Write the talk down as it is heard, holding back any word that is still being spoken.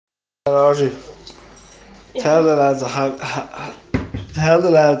Audrey, Yeah. tell the lads tell the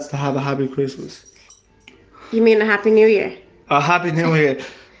lads to have a happy Christmas. You mean a Happy New Year? A happy New Year.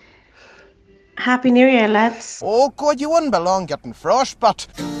 Happy New Year, lads. Oh, God, you wouldn't belong getting frostbite.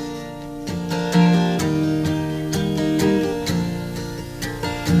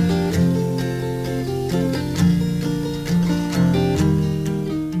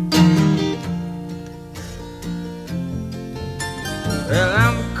 Well,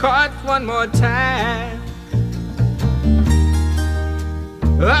 I'm caught one more time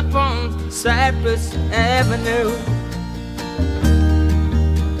up on Cypress Avenue.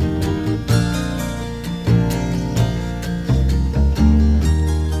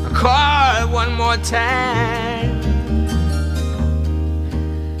 I'm caught one more time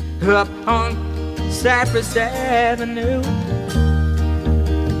up on Cypress Avenue.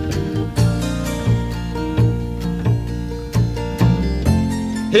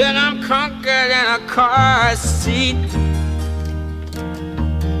 And I'm conquered in a car seat.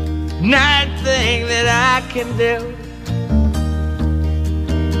 Nothing that I can do.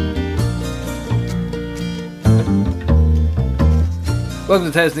 Welcome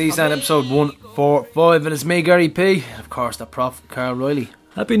to Tales in the East End, episode 145, and it's me, Gary P. And of course, the Prof, Carl Riley.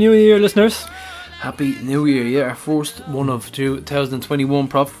 Happy New Year, listeners. Happy New Year, yeah, our first one of 2021,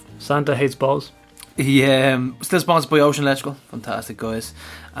 Prof. Santa hates balls. He still sponsored by Ocean Electrical, fantastic guys,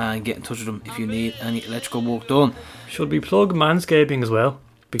 and get in touch with them if you need any electrical work done. Should we plug Manscaping as well?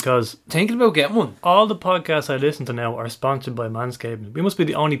 Because Thinking about getting one. all the podcasts I listen to now are sponsored by Manscaping. We must be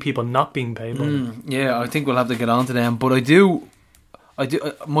the only people not being paid by them. Yeah, I think we'll have to get on to them, but I do,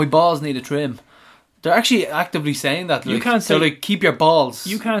 my balls need a trim. They're actually actively saying that. You like, can't say- they're like, keep your balls.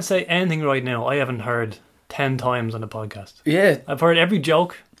 You can't say anything right now I haven't heard 10 times on the podcast. Yeah, I've heard every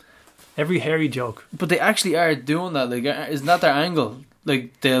joke, every hairy joke. but they actually are doing that. Like, isn't that their angle?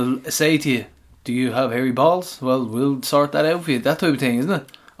 Like, they'll say to you, do you have hairy balls? Well, we'll sort that out for you. That type of thing, isn't it?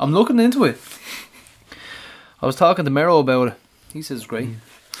 I'm looking into it. I was talking to Mero about it. He says it's great.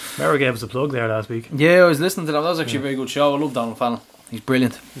 Mara gave us a plug there last week. Yeah, I was listening to that. That was actually a very good show. I love Donald Fallon. He's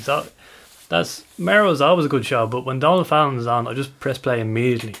brilliant. Mara's always a good show, but when Donald Fallon's on, I just press play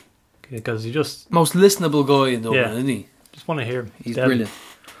immediately. Because you just Most listenable guy in Dublin, Yeah. isn't he? want to hear him. He's Deadly. brilliant.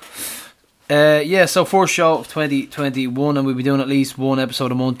 Yeah, so first show of 2021, and we'll be doing at least one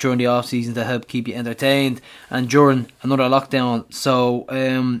episode a month during the off season to help keep you entertained and during another lockdown. So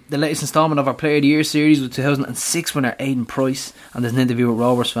the latest instalment of our Player of the Year series with 2006 winner Aidan Price, and there's an interview with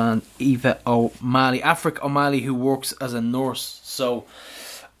Rovers fan Eva O'Malley, Afric O'Malley, who works as a nurse. So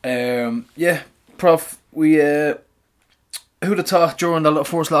yeah, Prof, we who'd have thought during the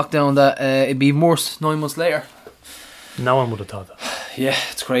first lockdown that it'd be worse 9 months later. No one would have thought that. Yeah,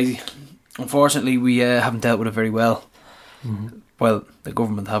 it's crazy. Unfortunately, we haven't dealt with it very well. Mm-hmm. Well, the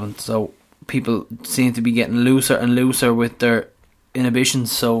government haven't, so people seem to be getting looser and looser with their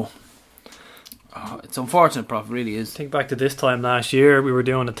inhibitions, so it's unfortunate, Prof, it really is. Think back to this time last year, we were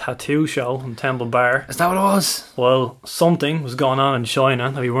doing a tattoo show in Temple Bar. Is that what it was? Well, something was going on in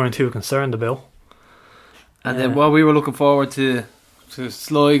China that we weren't too concerned about. And then while we were looking forward to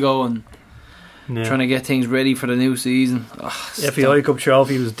Sligo and Yeah. trying to get things ready for the new season. FAI Cup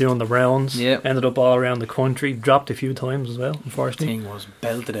trophy was doing the rounds. Yeah. Ended up all around the country. Dropped a few times as well, unfortunately. Thing was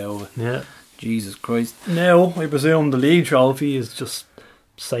belted out. Yeah. Jesus Christ. Now, I presume the league trophy is just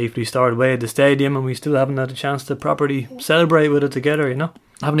safely stored away at the stadium, and we still haven't had a chance to properly celebrate with it together, you know?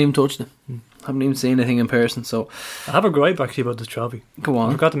 I haven't even touched it. Haven't even seen anything in person, so I have a gripe actually about this trophy. go I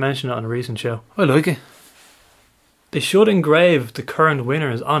on. forgot to mention it on a recent show. I like it. They should engrave the current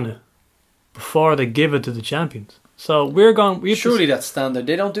winners on it before they give it to the champions. So we're going. Surely that's standard.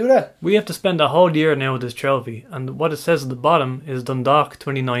 They don't do that. We have to spend a whole year now with this trophy, and what it says at the bottom is Dundalk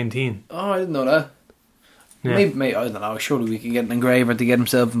 2019. Oh, I didn't know that. Yeah. Maybe, I don't know. Surely we can get an engraver to get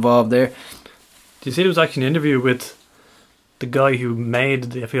himself involved there. Do you see there was actually an interview with the guy who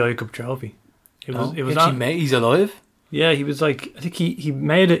made the FAI Cup trophy? It was on, He's alive. yeah, he was like, I think he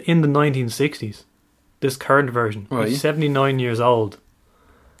made it in the 1960s. This current version. Right. He's 79 years old.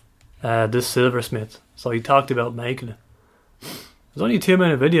 This silversmith. So he talked about making it. It was only a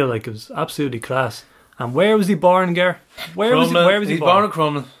 2-minute video, like it was absolutely class. And where was he born, Gar? Where was he He's born? born in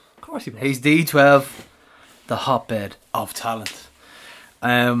Crumlin. Of course he was. He's D12, the hotbed of talent.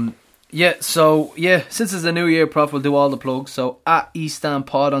 Since it's a new year, Prof, we'll do all the plugs. So at Eaststand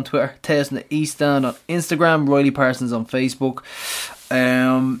Pod on Twitter, Testing the Eaststand on Instagram, Riley Parsons on Facebook.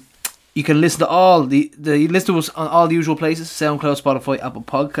 You can listen to all the list of us on all the usual places: SoundCloud, Spotify, Apple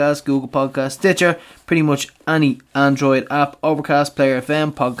Podcasts, Google Podcasts, Stitcher, pretty much any Android app, Overcast, Player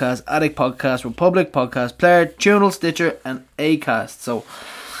FM, Podcast Addict, Podcast Republic, Podcast Player, Tunel, Stitcher, and Acast. So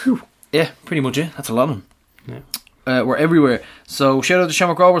Yeah, pretty much it. That's a lot of them. Yeah. We're everywhere. So shout out to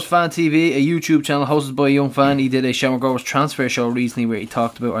Shamrock Rovers Fan TV, a YouTube channel hosted by a young fan. He did a Shamrock Rovers transfer show recently where he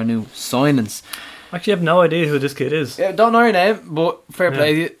talked about our new signings. Actually, I have no idea who this kid is. Yeah, don't know your name, but fair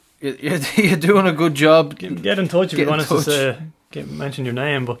play to you. You're doing a good job. Get in touch if you want us to mention your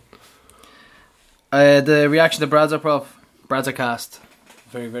name. But the reaction to Bradzer cast,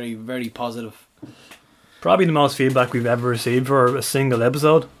 very, very, very positive. probably the most feedback we've ever received for a single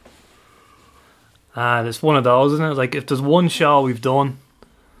episode. And it's one of those, isn't it? Like, if there's one show we've done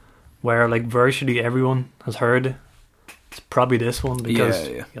where like virtually everyone has heard it, it's probably this one, because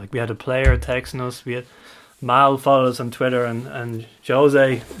like we had a player texting us, we had Mal followed us on Twitter, and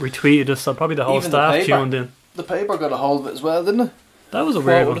Jose retweeted us, so probably the whole Even staff tuned in. The paper got a hold of it as well, didn't it? That was a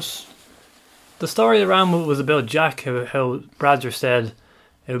weird one. The story around it was about Jack, how Bradzer said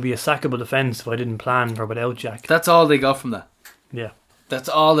it would be a sackable offence if I didn't plan for without Jack. That's all they got from that. Yeah. That's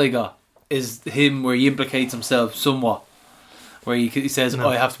all they got, is him where he implicates himself somewhat. Where he says,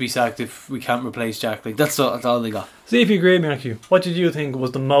 I have to be sacked if we can't replace Jack. Like, that's all they got. See if you agree with me, actually. What did you think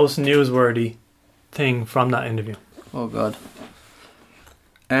was the most newsworthy thing from that interview? Oh, God.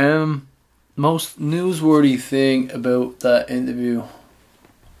 Most newsworthy thing about that interview...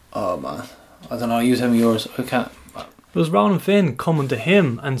 Oh, man. I don't know, you tell me yours. I can't... It was Ronan Finn coming to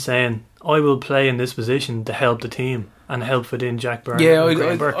him and saying, I will play in this position to help the team and help fit in Jack Byrne. Yeah, and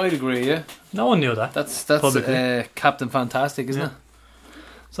Graham Burke. I'd agree, yeah. No one knew that. That's Captain Fantastic, isn't it?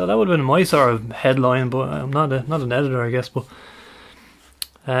 So that would have been my sort of headline, but I'm not an editor, I guess. But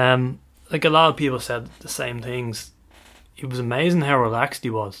like a lot of people said the same things. It was amazing how relaxed he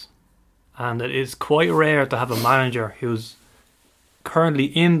was, and it is quite rare to have a manager who's currently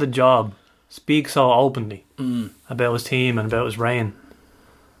in the job speak so openly about his team and about his reign.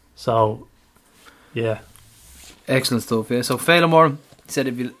 So, yeah. Excellent stuff, yeah. So Phelan said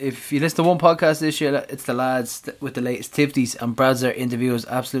if you listen to one podcast this year, it's the lads with the latest tipsies, and Bradzer interview is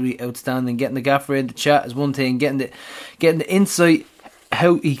absolutely outstanding. Getting the gaffer in the chat is one thing, getting the insight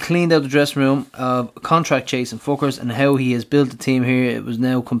how he cleaned out the dressing room of contract chasing fuckers and how he has built the team here. It was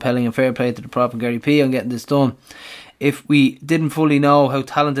now compelling, and fair play to the prop and Gary P on getting this done. If we didn't fully know how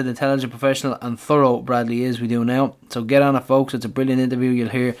talented, intelligent, professional and thorough Bradley is, we do now. So get on it, folks. It's a brilliant interview you'll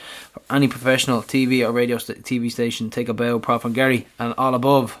hear for any professional TV or radio TV station. Take a bow, Prof and Gary, and all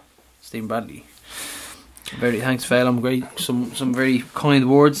above, Stephen Bradley. Very thanks, Phelan. Great, some very kind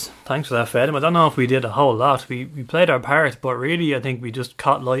words. Thanks for that, Phelan. I don't know if we did a whole lot. We played our part, but really I think we just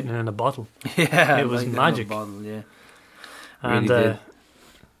caught lightning in a bottle. Yeah, it was magic. Bottle, yeah, and really did.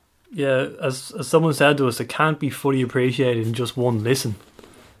 Yeah, as someone said to us, it can't be fully appreciated in just one listen.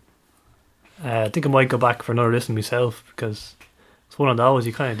 I think I might go back for another listen myself, because it's one of those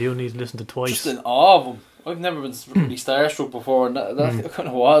you kind of do need to listen to twice. Just in awe of him. I've never been really starstruck before, and that kind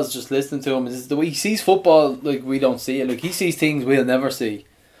of was just listening to him. It's the way he sees football, like we don't see it. Like, he sees things we'll never see.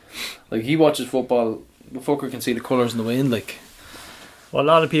 Like, he watches football, the fucker can see the colours in the wind. Like, what a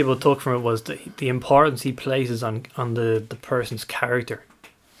lot of people took from it was the importance he places on the person's character.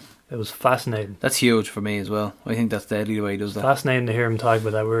 It was fascinating. That's huge for me as well. I think that's deadly the way he does that. Fascinating to hear him talk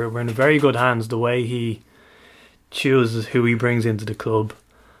about that. We're in very good hands the way he chooses who he brings into the club.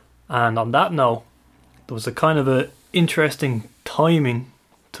 And on that note, there was a kind of a interesting timing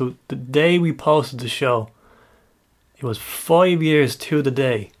to the day we posted the show. It was 5 years to the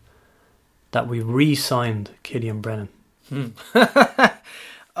day that we re-signed Killian Brennan.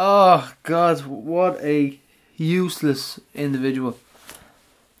 Oh God, what a useless individual.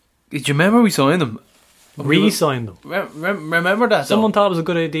 Did you remember we signed him? Re-signed him. Remember that? Someone thought it was a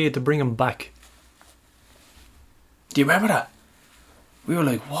good idea to bring him back. Do you remember that? We were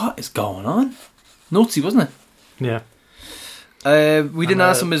like, what is going on? Nutsy, wasn't it? Yeah. We didn't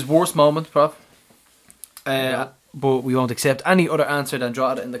ask him his worst moment, Prof. But we won't accept any other answer than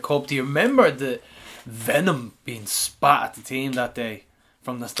Drogheda in the cup. Do you remember the venom being spat at the team that day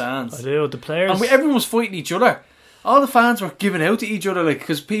from the stands? I do. The players, and everyone was fighting each other. All the fans were giving out to each other, like,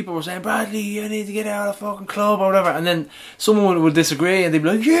 because people were saying, Bradley, you need to get out of the fucking club or whatever. And then someone would disagree and they'd be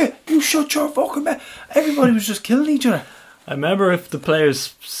like, yeah, you shut your fucking mouth. Everybody was just killing each other. I remember if the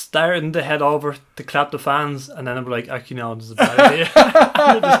players starting to head over to clap the fans, and then they'd be like, actually no, this is a bad idea.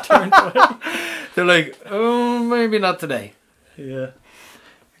 And they just turned away. They're like, oh, maybe not today. Yeah.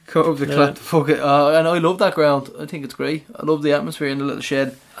 Go over to clap the fuck it. And I love that ground. I think it's great. I love the atmosphere in the little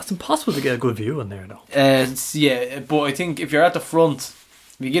shed. It's impossible to get a good view in there though. Yeah, but I think if you're at the front,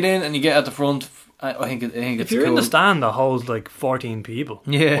 if you get in and you get at the front, I think it's if you're cool. in the stand that holds like 14 people,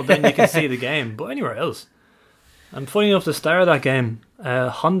 well, then you can see the game. But anywhere else. And funny enough, the star of that game,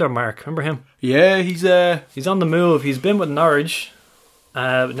 Hondermark, remember him? Yeah, he's on the move. He's been with Norwich,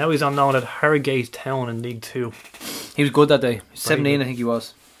 Now he's on loan at Harrogate Town in League 2. He was good that day. 17, good. I think he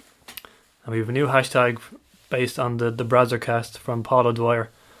was. And we have a new hashtag based on the Brazzercast from Paul O'Dwyer.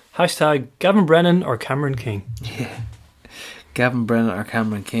 Hashtag Gavin Brennan or Cameron King. Yeah. Gavin Brennan or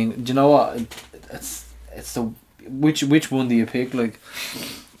Cameron King. Do you know what? It's the which one do you pick? Like,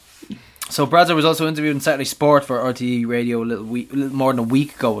 so Bradzer was also interviewed in Saturday Sport for RTE Radio a little more than a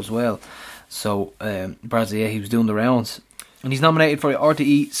week ago as well. So Bradzer, he was doing the rounds, and he's nominated for the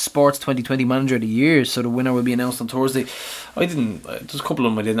RTE Sports 2020 Manager of the Year. So the winner will be announced on Thursday. There's a couple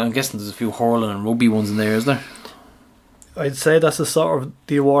of them I didn't. I'm guessing there's a few hurling and rugby ones in there, is there? I'd say that's the sort of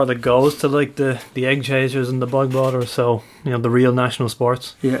the award that goes to like the egg chasers and the bog botters, so the real national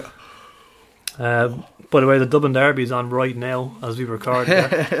sports. Yeah. By the way, the Dublin Derby is on right now as we record.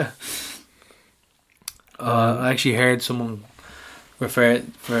 I actually heard someone refer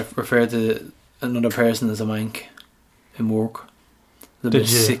to another person as a mank in work. The bit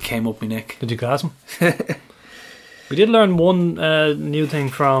sick came up my neck. Did you class him? We did learn one new thing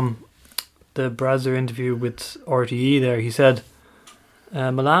from the Brazzer interview with RTE there. He said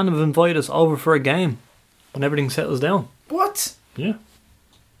Milan have invited us over for a game when everything settles down. What? Yeah.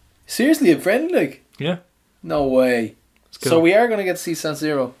 Seriously, a friend, like? Yeah. No way. So we are going to get to see San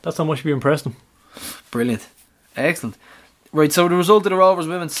Siro. That's how much we impressed him. Brilliant. Excellent. Right, so the result of the Rovers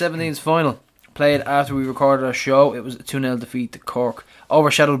Women's 17s final, played after we recorded our show, it was a 2-0 defeat to Cork,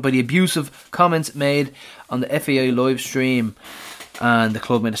 overshadowed by the abusive comments made on the FAI live stream. And the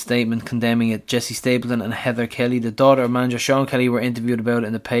club made a statement condemning it. Jessie Stapleton and Heather Kelly, the daughter of manager Sean Kelly, were interviewed about it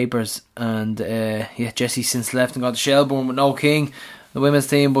in the papers. And Jessie since left and got to Shelbourne with no King, the women's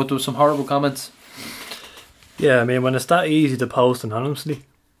team, but there was some horrible comments. Yeah, I mean, when it's that easy to post anonymously,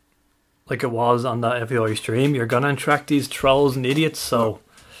 like it was on that FAI stream, you're going to attract these trolls and idiots, so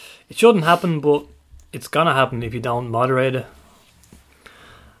it shouldn't happen, but it's going to happen if you don't moderate it.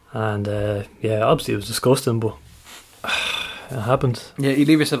 And obviously it was disgusting, but it happened. Yeah, you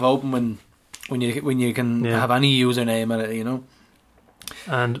leave yourself open when you can have any username at it,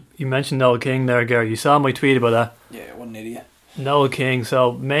 And you mentioned Noel King there, Gary. You saw my tweet about that. Yeah, what an idiot. Noel King.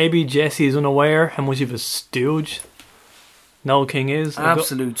 So maybe Jesse is unaware how much of a stooge Noel King is.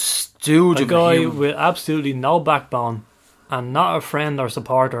 Absolute stooge. A guy with absolutely no backbone and not a friend or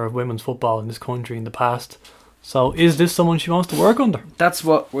supporter of women's football in this country in the past. So is this someone she wants to work under? That's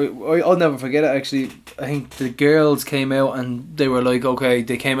what I'll never forget it. Actually, I think the girls came out and they were like, okay,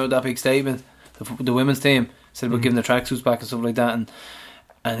 they came out with that big statement. The women's team said about giving the tracksuits back and stuff like that,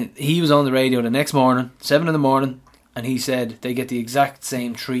 and he was on the radio the next morning, 7 a.m, and he said they get the exact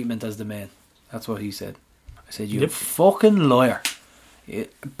same treatment as the men. That's what he said. I said, you fucking liar,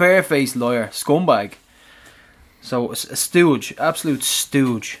 barefaced liar, scumbag. So a stooge, absolute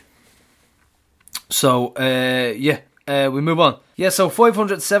stooge. So, we move on. Yeah, so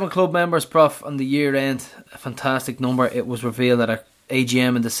 507 club members, Prof, on the year end. A fantastic number. It was revealed at our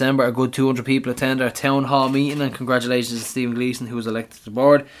AGM in December. A good 200 people attended our town hall meeting, and congratulations to Stephen Gleeson, who was elected to the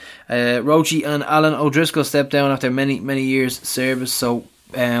board. Roche and Alan O'Driscoll stepped down after many, many years' service, so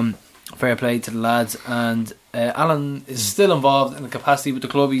fair play to the lads. And Alan is still involved in the capacity with the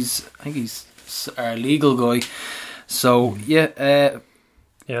club. I think he's our legal guy. So,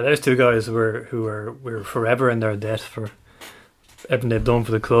 there's two guys who were forever in their debt for everything they've done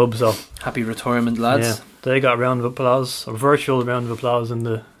for the club. So happy retirement, lads. Yeah, they got a round of applause, a virtual round of applause in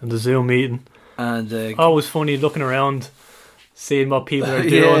the Zoom meeting. And always funny looking around, seeing what people are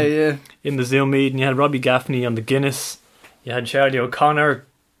doing in the Zoom meeting. You had Robbie Gaffney on the Guinness. You had Charlie O'Connor,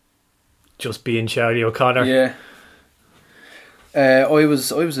 just being Charlie O'Connor. Yeah. I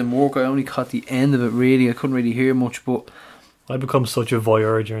was in work. I only caught the end of it. Really, I couldn't really hear much, but I become such a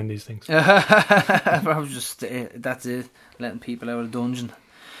voyeur during these things. I was just that's it, letting people out of the dungeon.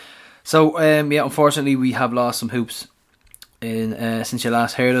 So unfortunately we have lost some hoops in since you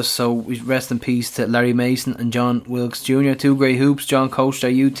last heard us. So we rest in peace to Larry Mason and John Wilkes Jr., two great hoops. John coached our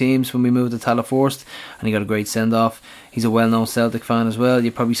youth teams when we moved to Tallaforest, and he got a great send off. He's a well known Celtic fan as well.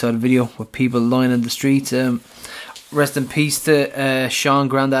 You probably saw the video with people lining the streets. Rest in peace to Sean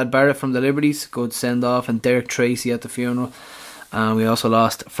Grandad Barrett from the Liberties, good send off, and Derek Tracy at the funeral. And we also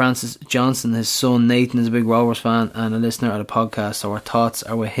lost Francis Johnson. His son Nathan is a big Rovers fan and a listener of the podcast, so our thoughts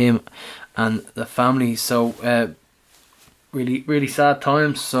are with him and the family. So really, really sad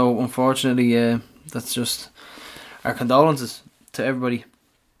times. So unfortunately, that's just our condolences to everybody.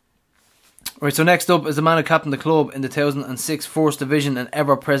 Right, so next up is the man who captained the club in the 2006 First Division and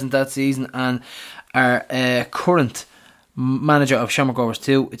ever present that season, and our current manager of Shamrock Rovers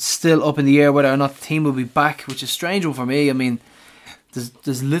 2. It's still up in the air whether or not the team will be back, which is a strange one for me. I mean,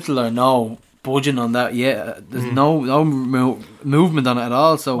 there's little or no budging on that yet. There's no movement on it at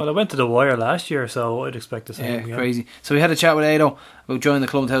all. So Well, I went to the wire last year, so I'd expect the same. yeah, crazy. So we had a chat with Ado about joining the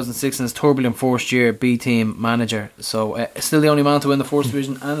club in 2006 and his turbulent first year B team manager. So still the only man to win the First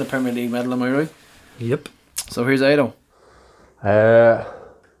Division and the Premier League medal, am I right? Yep. So here's Ado.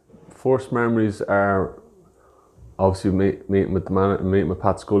 First memories are obviously meeting with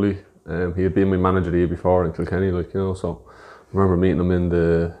Pat Scully. He had been my manager the year before in Kilkenny, so I remember meeting him in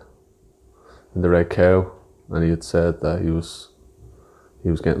the Red Cow, and he had said that he was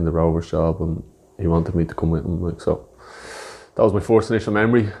getting the Rovers job and he wanted me to come with him, so that was my first initial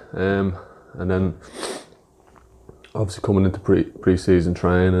memory. And then obviously coming into pre-season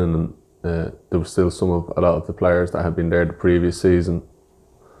training, and there was still a lot of the players that had been there the previous season.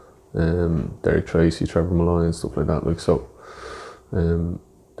 Derek Tracy, Trevor Malloy and stuff like that, so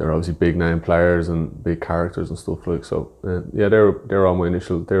they're obviously big name players and big characters and stuff, so yeah, they were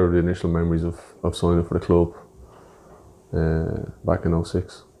the initial memories of signing for the club back in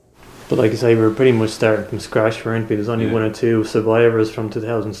 06. But like I say, we were pretty much starting from scratch, weren't we? There's only one or two survivors from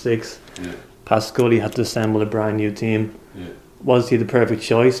 2006. Pat Scully had to assemble a brand new team. Was he the perfect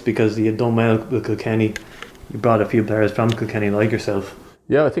choice because he had done well with Kilkenny? You brought a few players from Kilkenny like yourself.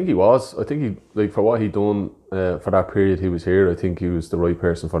 Yeah, I think he was. I think he, for what he'd done for that period he was here, I think he was the right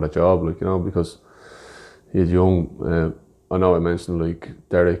person for the job, because he had young, I know I mentioned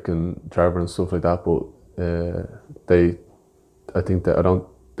Derek and Trevor and stuff like that, but they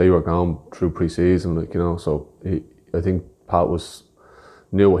were gone through pre-season, so I think Pat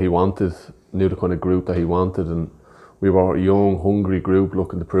knew what he wanted, knew the kind of group that he wanted, and we were a young, hungry group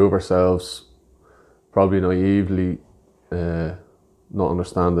looking to prove ourselves, probably naively, not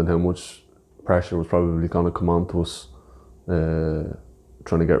understanding how much pressure was probably going to come on to us,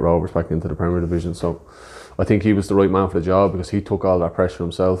 trying to get Rovers back into the Premier Division. So I think he was the right man for the job because he took all that pressure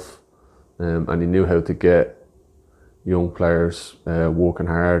himself, and he knew how to get young players working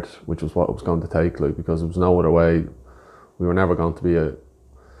hard, which was what it was going to take, because there was no other way. We were never going to be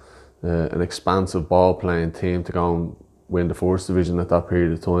an expansive ball playing team to go and win the First Division at that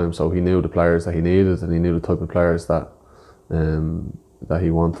period of time. So he knew the players that he needed, and he knew the type of players that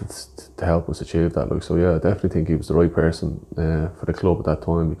he wanted to help us achieve that. So yeah, I definitely think he was the right person for the club at that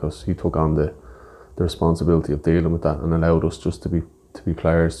time, because he took on the responsibility of dealing with that and allowed us just to be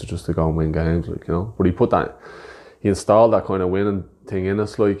players, to go and win games, But he installed that kind of winning thing in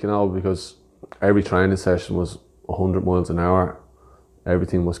us, because every training session was 100 miles an hour.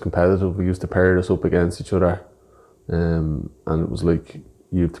 Everything was competitive. We used to pair us up against each other, and it was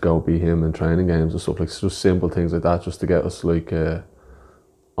you have to go beat him in training games and stuff, just simple things like that, just to get us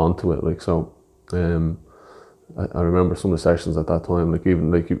onto it. So I remember some of the sessions at that time,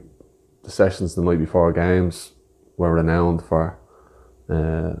 the sessions the night before games were renowned for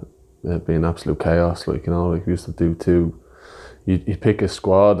being absolute chaos. We used to do you'd pick a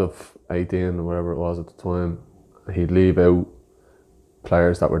squad of 18 or whatever it was at the time. He'd leave out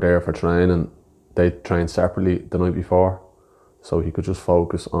players that were there for training. They'd train separately the night before, so he could just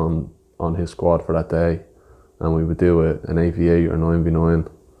focus on his squad for that day, and we would do an 8v8 or 9v9,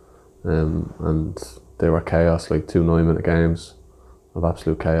 and they were chaos, 2 9-minute games of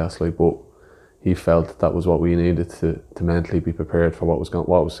absolute chaos. But he felt that was what we needed to mentally be prepared for what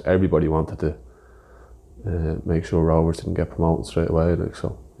was everybody wanted to make sure Rovers didn't get promoted straight away.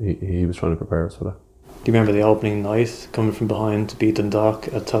 So he was trying to prepare us for that. Do you remember the opening night coming from behind to beat Dundalk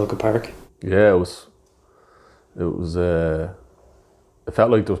at Tolka Park? Yeah, it was. It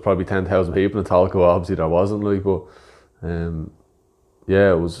felt like there was probably 10,000 people in Tolka. Obviously, there wasn't, but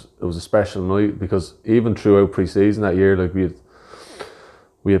yeah, it was a special night, because even throughout pre-season that year,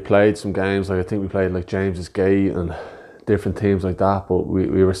 we had played some games. I think we played James's Gate and different teams like that. But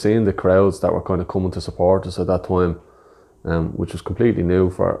we were seeing the crowds that were kind of coming to support us at that time, which was completely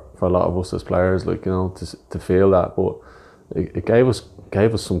new for a lot of us as players, to feel that. But it gave us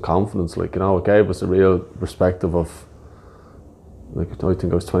some confidence, it gave us a real perspective of, I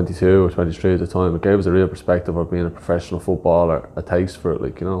think I was 22 or 23 at the time. It gave us a real perspective of being a professional footballer, a taste for it,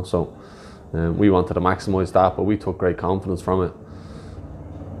 So we wanted to maximise that, but we took great confidence from it.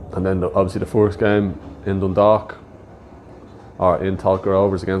 And then obviously the first game in Dundalk, or in Tolka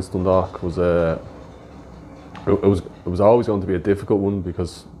Rovers against Dundalk, was it was always going to be a difficult one,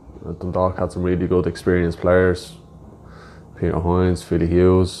 because Dundalk had some really good experienced players. Peter Hines, Philly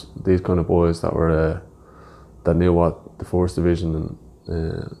Hughes, these kind of boys that were that knew what the First Division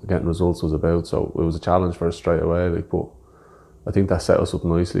and getting results was about. So it was a challenge for us straight away. But I think that set us up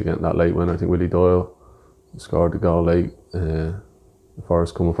nicely, getting that late win. I think Willie Doyle scored the goal late.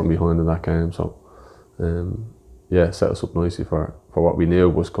 Forest coming from behind in that game. So set us up nicely for what we knew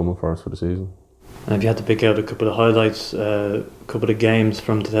was coming for us for the season. And if you had to pick out a couple of highlights, a couple of games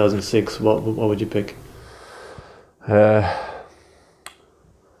from 2006, what would you pick?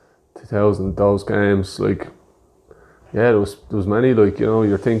 2000, those games, like, yeah, there was many, like, you know,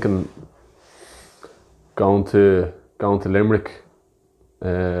 you're thinking going to Limerick.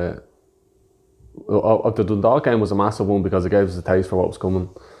 The Dundalk game was a massive one because it gave us a taste for what was coming,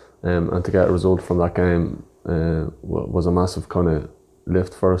 and to get a result from that game was a massive kind of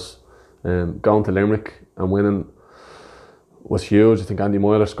lift for us. Going to Limerick and winning was huge. I think Andy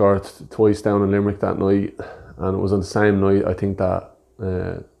Moyler scored twice down in Limerick that night, and it was on the same night I think that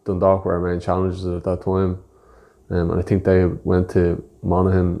Dundalk were our main challengers at that time, and I think they went to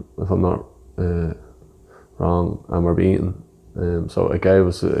Monaghan, if I'm not wrong, and were beaten. So it gave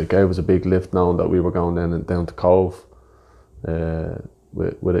us a big lift knowing that we were going down to Cove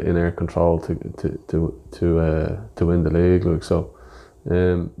with it in air control to win the league. Like, so,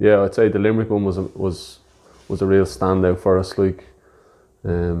 yeah, I'd say the Limerick one was a real standout for us. Like,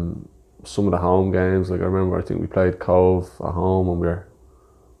 some of the home games, like I remember, I think we played Cove at home and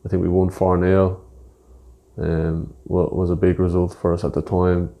I think we won 4-0. Was a big result for us at the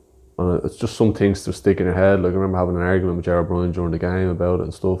time. And it's just some things to stick in your head. Like I remember having an argument with Gerard Bryan during the game about it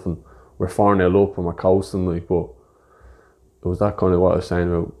and stuff, and we're 4-0 up and we're coasting, like, but it was that kind of what I was saying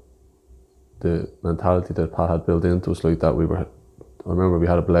about the mentality that Pat had built into us, like that I remember we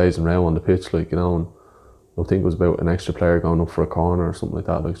had a blazing row on the pitch, like, you know, and I think it was about an extra player going up for a corner or something like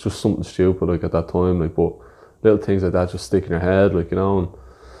that. Like, it's just something stupid, like, at that time, like, but little things like that just stick in your head, like, you know,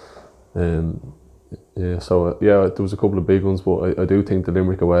 and yeah, so yeah, there was a couple of big ones, but I do think the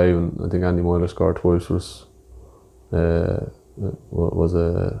Limerick away, and I think Andy Moyler scored twice, was a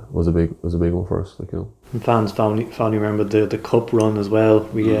big one for us, like, you know. And fans fondly remember the cup run as well.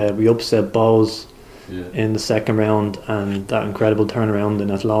 We upset Bows in the second round, and that incredible turnaround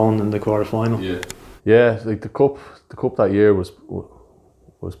in Athlone in the quarter final. Yeah, like the cup that year was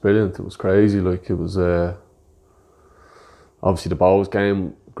brilliant. It was crazy. Like, it was obviously the Bows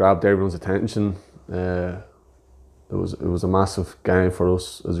game grabbed everyone's attention. It was a massive game for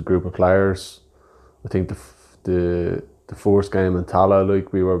us as a group of players. I think the first game in Tala,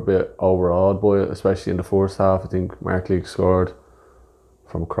 like, we were a bit overawed by it, especially in the first half. I think Mark Leake scored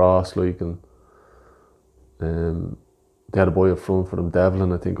from cross, like, and they had a boy up front for them,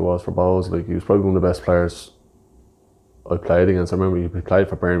 Devlin, I think it was, for Bows. Like, he was probably one of the best players I played against. I remember he played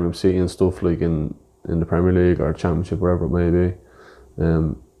for Birmingham City and stuff, like, in the Premier League or Championship, wherever it may be.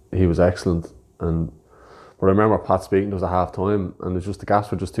 He was excellent. But I remember Pat speaking to us at half time, and it's just the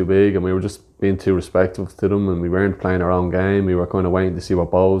gaps were just too big, and we were just being too respectful to them, and we weren't playing our own game. We were kind of waiting to see what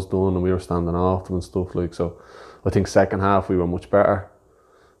Bows done, and we were standing off them and stuff, like. So I think second half we were much better.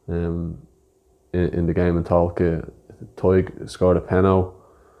 In the game in Tolka, Toig scored a penalty.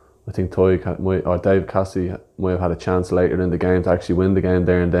 I think Dave Cassidy might have had a chance later in the game to actually win the game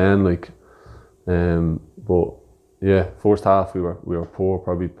there and then, like. But yeah, first half we were poor,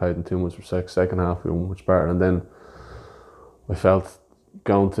 probably paid in too much respect. Second half we were much better, and then I felt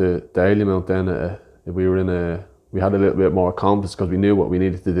going to Dalymount then we had a little bit more confidence because we knew what we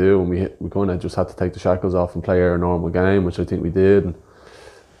needed to do, and we kind of just had to take the shackles off and play our normal game, which I think we did.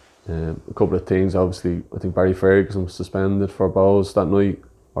 And a couple of things, obviously, I think Barry Ferguson was suspended for Bows that night,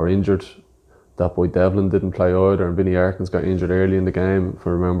 or injured. That boy Devlin didn't play either, and Vinnie Arkins got injured early in the game, if I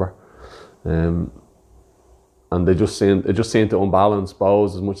remember. And it just seemed to unbalance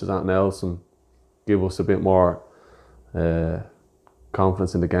Bows as much as anything else, and give us a bit more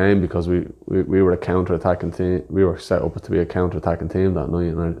confidence in the game, because we were a counter-attacking team. We were set up to be a counter-attacking team that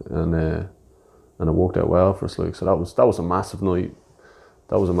night, and it worked out well for us. Like, so that was a massive night.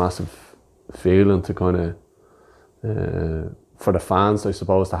 That was a massive feeling to kind of for the fans, I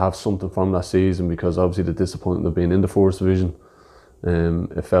suppose, to have something from that season, because obviously the disappointment of being in the first division.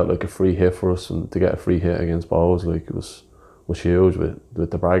 It felt like a free hit for us, and to get a free hit against Bows, like, it was huge with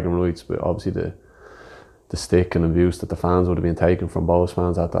the bragging rights, but obviously the stick and abuse that the fans would have been taking from Bows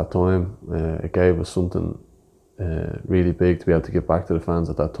fans at that time. It gave us something really big to be able to give back to the fans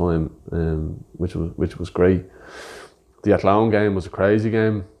at that time, which was great. The Athlone game was a crazy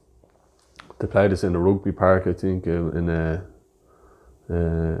game. They played us in a rugby park, I think, and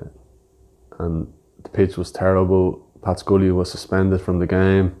the pitch was terrible. Pat Scully was suspended from the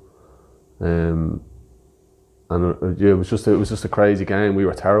game, and it was just a crazy game. We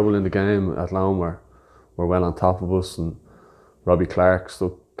were terrible in the game. Athlone were well on top of us, and Robbie Clark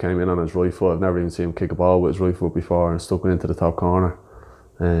came in on his right foot. I've never even seen him kick a ball with his right foot before, and stuck it into the top corner.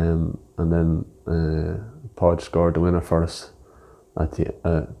 And then Podge scored the winner for us at the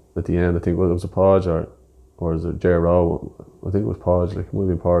end. I think it was a Podge or or is it J Rowe? I think it was Porridge, like, it might have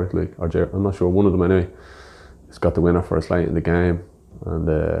been Porridge, like, or J, I'm not sure, one of them anyway. He's got the winner for us late in the game, and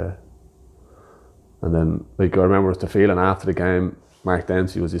then, like, I remember the feeling after the game. Mark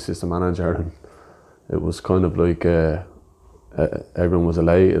Dempsey was the assistant manager, and it was kind of like everyone was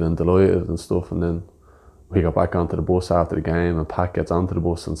elated and delighted and stuff. And then we got back onto the bus after the game, and Pat gets onto the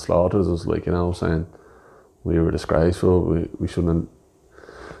bus and slaughters us, like, you know, saying we were disgraceful. We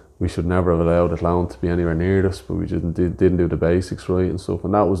should never have allowed Athlone to be anywhere near us, but we didn't do the basics right and stuff.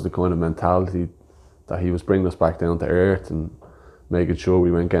 And that was the kind of mentality that he was bringing us back down to earth and making sure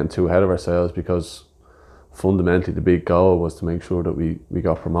we weren't getting too ahead of ourselves, because fundamentally the big goal was to make sure that we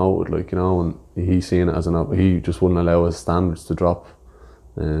got promoted, like, you know. And he seen it as he just wouldn't allow his standards to drop.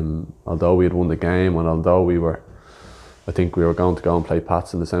 Although we had won the game, and although I think we were going to go and play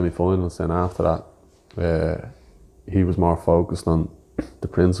Pats in the semi-finals, then after that he was more focused on the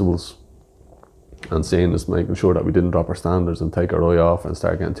principles and seeing us, making sure that we didn't drop our standards and take our eye off and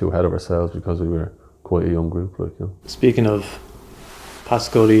start getting too ahead of ourselves, because we were quite a young group, like, you know. Speaking of Pat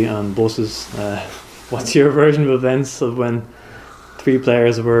Scully and buses, what's your version of events of when 3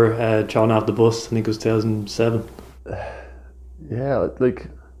 players were thrown off the bus? I think it was 2007. Yeah, like,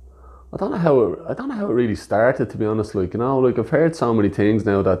 I don't know how it really started, to be honest. Like, you know, like, I've heard so many things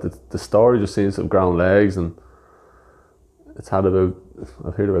now that the story just seems to have grown legs, and I've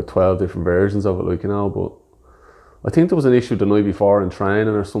heard about 12 different versions of it, like, you know. But I think there was an issue the night before in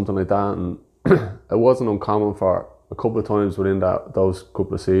training or something like that, and it wasn't uncommon for a couple of times within those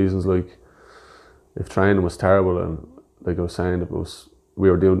couple of seasons, like, if training was terrible, and like I was saying,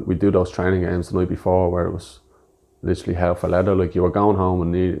 we do those training games the night before where it was literally hell for leather. Like, you were going home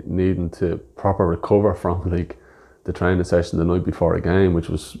and needing to proper recover from, like, the training session the night before a game, which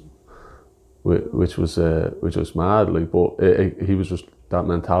was mad. Like, but he was just that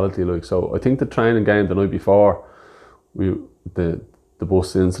mentality. Like, so I think the training game the night before, the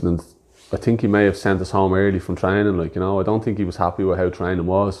bus incident, I think he may have sent us home early from training. Like, you know, I don't think he was happy with how training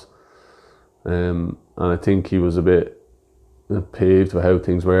was. And I think he was a bit peeved with how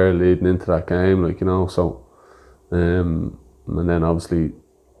things were leading into that game, like, you know. So, and then obviously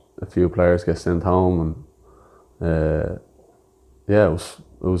a few players get sent home, and yeah, it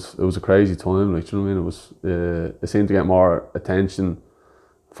was a crazy time, like, you know what I mean. It was it seemed to get more attention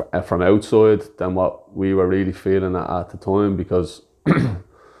from outside than what we were really feeling at the time, because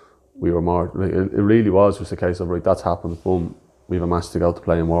we were more like, it really was just a case of, right, that's happened, boom, we have a match to go to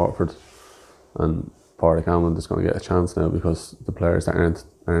play in Waterford. And Pádraig Amond is going to get a chance now, because the players that aren't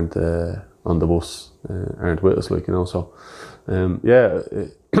on the bus aren't with us, like, you know. So yeah,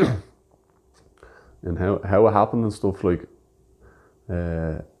 and how it happened and stuff, like,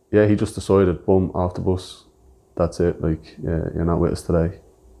 yeah, he just decided, boom, off the bus, that's it, like, yeah, you're not with us today,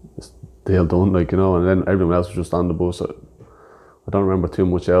 it's deal done, like, you know. And then everyone else was just on the bus. I don't remember too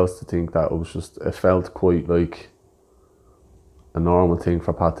much else to think that it felt quite like a normal thing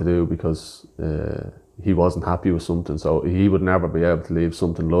for Pat to do, because he wasn't happy with something, so he would never be able to leave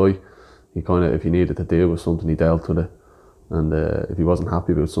something lie. He kind of, if he needed to deal with something, he dealt with it, and if he wasn't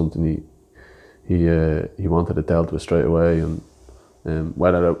happy with something, he wanted it dealt with straight away. And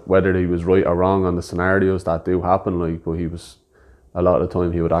whether he was right or wrong on the scenarios that do happen, like, but a lot of the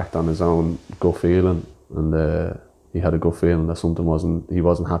time he would act on his own gut feeling, and he had a gut feeling that he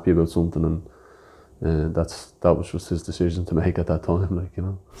wasn't happy about something, and that was just his decision to make at that time, like, you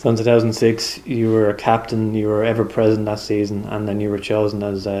know. So in 2006, you were a captain, you were ever present that season, and then you were chosen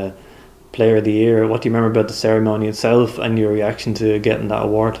as Player of the Year. What do you remember about the ceremony itself and your reaction to getting that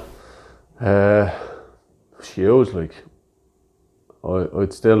award? It was huge. Like,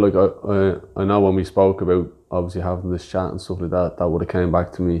 I'd still, like, I know when we spoke about obviously having this chat and stuff like that, that would have came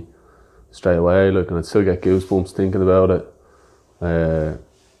back to me straight away, like, and I'd still get goosebumps thinking about it. I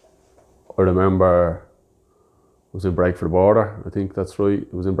remember it was in Breakford Border, I think that's right.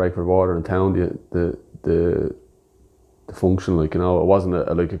 It was in Breakford Border in town, the function, like, you know. It wasn't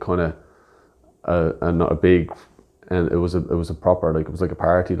like a kind of not a big, and it was a proper, like, it was like a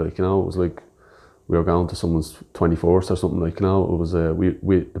party, like, you know. It was like we were going to someone's 21st or something, like, you know. It was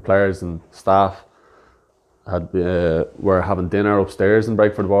we the players and staff were having dinner upstairs in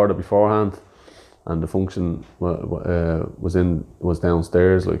Breakford Border beforehand, and the function was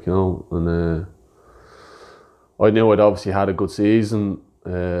downstairs, like, you know. And I knew I'd obviously had a good season.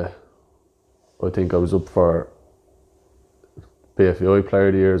 I think I was up for PFAI Player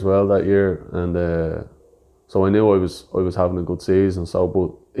of the Year as well that year, and so I knew I was having a good season. So,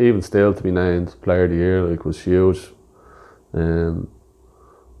 but even still, to be named Player of the Year, like, was huge. I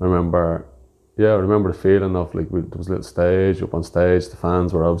remember yeah, I remember the feeling of like there was a little stage up on stage. The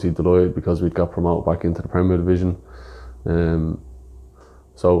fans were obviously delighted because we'd got promoted back into the Premier Division.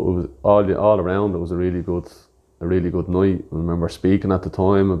 So it was all around. It was a really good night. I remember speaking at the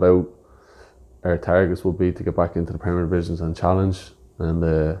time about our targets would be to get back into the Premier Divisions and challenge,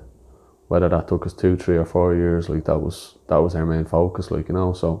 and whether that took us 2, 3 or 4 years, like that was our main focus, like, you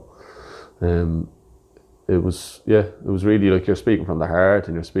know. So it was really like you're speaking from the heart,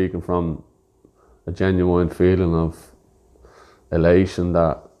 and you're speaking from a genuine feeling of elation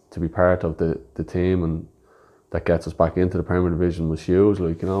that to be part of the team and that gets us back into the Premier Division was huge,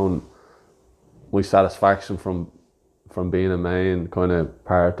 like, you know. And my satisfaction from being a main kind of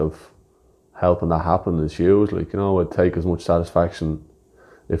part of helping that happen is huge, like, you know. I'd take as much satisfaction,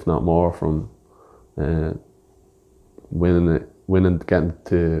 if not more, from winning, getting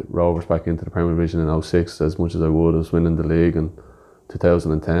to Rovers back into the Premier Division in 06 as much as I would as winning the league in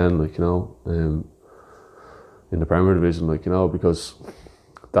 2010, like, you know, in the Premier Division, like, you know, because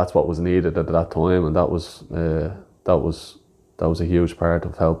that's what was needed at that time, and that was a huge part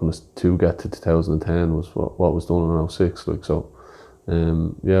of helping us to get to 2010 was what was done in 06, like. So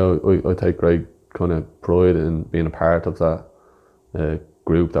yeah, I take great kind of pride in being a part of that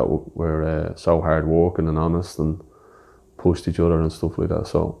group that were so hard working and honest and pushed each other and stuff like that.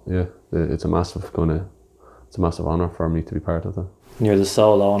 So yeah, it's a massive honour for me to be part of that. You're the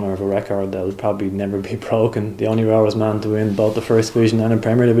sole owner of a record that will probably never be broken. The only Rovers man to win both the First Division and a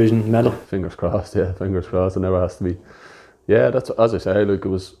Premier Division medal. Fingers crossed, yeah, fingers crossed. It never has to be. Yeah, that's, as I say, like, it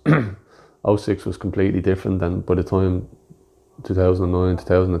was 06 was completely different than by the time 2009,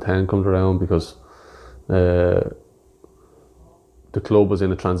 2010 comes around, because the club was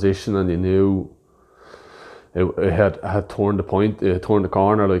in a transition, and you knew it had turned the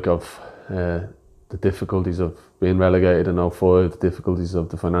corner, like, of the difficulties of being relegated in 05, the difficulties of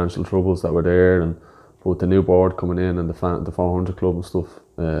the financial troubles that were there, and but the new board coming in and the 400 club and stuff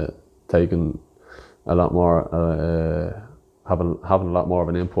taking a lot more, having a lot more of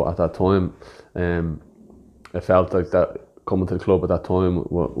an input at that time. It felt like that coming to the club at that time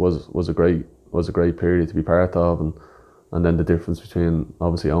was a great period to be part of, and then the difference between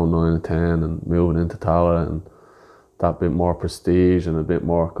obviously 09 and 10 and moving into Tala, and that bit more prestige and a bit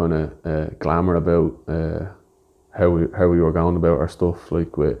more kind of glamour about how we were going about our stuff,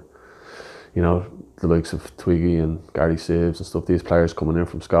 like with, you know, the likes of Twiggy and Gary Sibbs and stuff. These players coming in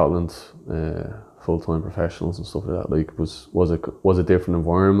from Scotland, full-time professionals and stuff like that. Like, was a different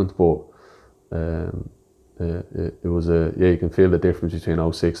environment, but it was you can feel the difference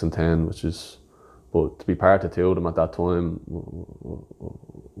between 06 and 10, which is. But to be part of two of them at that time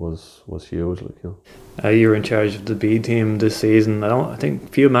was huge, like, you know. You were in charge of the B team this season. I think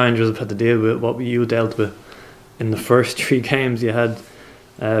few managers have had to deal with what you dealt with in the first 3 games. You had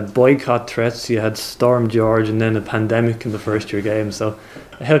boycott threats, you had Storm George, and then a pandemic in the first 3 games. So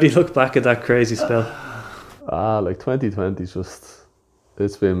how do you look back at that crazy spell? Like 2020 is just,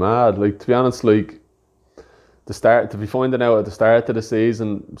 it's been mad. Like, to be honest, like, to be finding out at the start of the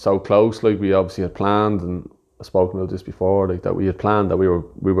season so close, like, we obviously had planned, and I've spoken about this before, like, that we had planned that we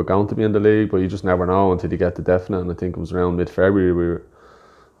were going to be in the league, but you just never know until you get the definite. And I think it was around mid-February, we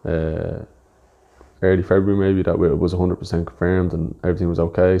were early February maybe, that it was 100% confirmed and everything was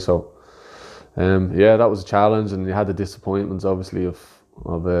okay. So yeah, that was a challenge, and you had the disappointments obviously of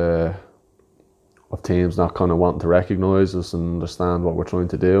teams not kind of wanting to recognise us and understand what we're trying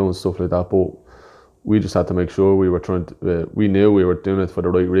to do and stuff like that. But we just had to make sure we were we knew we were doing it for the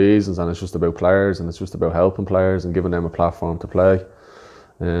right reasons, and it's just about players, and it's just about helping players and giving them a platform to play.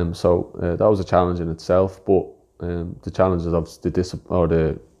 So that was a challenge in itself. But the challenges of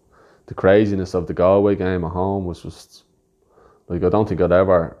the craziness of the Galway game at home was just, like, I don't think I'd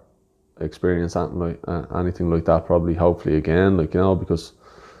ever experience anything like that, probably, hopefully again, like, you know, because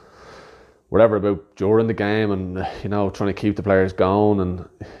whatever about during the game and, you know, trying to keep the players going, and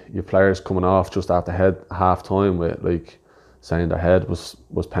your players coming off just after half time with, like, saying their head was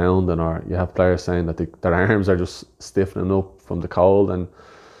pounding, or you have players saying that their arms are just stiffening up from the cold. And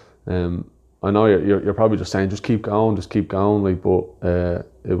I know you're probably just saying just keep going, like, but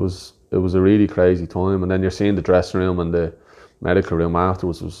it was a really crazy time. And then you're seeing the dressing room and the medical room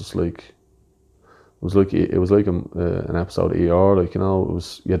afterwards. It was just like, it was like an episode of ER, like, you know.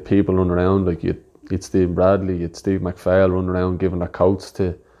 You had people running around, like, you had Steve Bradley, you had Steve McPhail running around giving their coats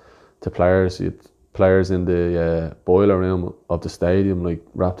to players. You had players in the boiler room of the stadium, like,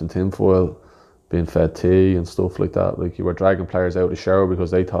 wrapped in tinfoil, being fed tea and stuff like that. Like, you were dragging players out of the shower because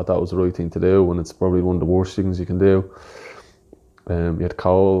they thought that was the right thing to do, when it's probably one of the worst things you can do. You had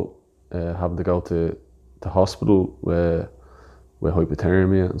Cole having to go to hospital with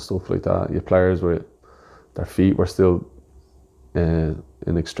hypothermia and stuff like that. You had players with their feet were still in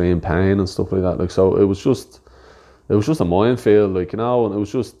extreme pain and stuff like that. Like, so it was just a minefield, like, you know, and it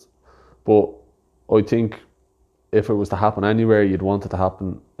was just. But I think if it was to happen anywhere, you'd want it to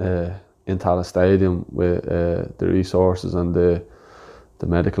happen in Tallaght Stadium with the resources and the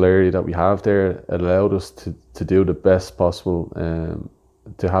medical area that we have there. It allowed us to do the best possible,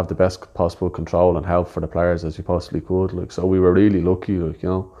 to have the best possible control and help for the players as you possibly could. Like, so we were really lucky, like, you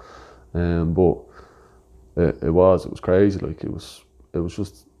know. But it was crazy. Like, it was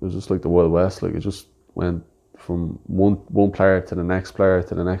just like the Wild West. Like, it just went from one player to the next player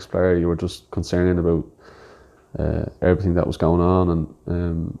to the next player. You were just concerned about everything that was going on,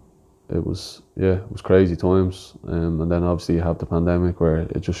 and it was crazy times. And then obviously you have the pandemic where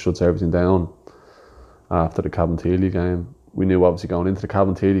it just shuts everything down after the Cabinteely game. We knew obviously going into the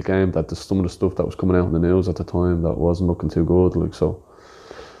Cabinteely game that some of the stuff that was coming out in the news at the time that wasn't looking too good. Like, so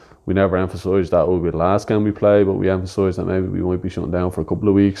we never emphasised that would be the last game we play, but we emphasised that maybe we might be shutting down for a couple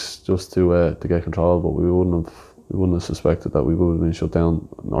of weeks just to get control. But we wouldn't have suspected that we would have been shut down,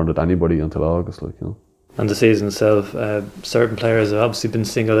 nor did anybody, until August. Like, you know. And the season itself, certain players have obviously been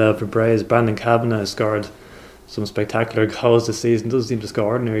singled out for praise. Brandon Kavanagh has scored some spectacular goals this season. Doesn't seem to score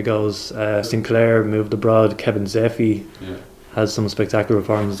ordinary goals. Sinclair moved abroad. Kevin Zeffy has some spectacular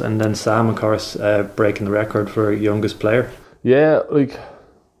performances, and then Sam, of course, breaking the record for youngest player. Yeah, like,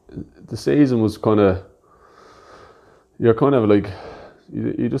 the season was you're kind of like,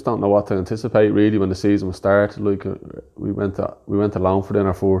 you just don't know what to anticipate really when the season was started. Like, we went to Longford in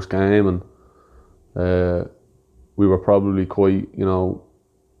our first game, and we were probably quite, you know,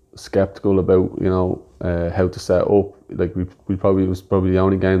 sceptical about, you know, how to set up. Like, it was probably the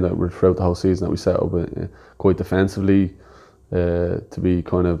only game that throughout the whole season that we set up quite defensively, to be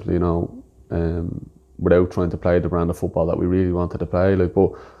kind of, you know, without trying to play the brand of football that we really wanted to play. Like,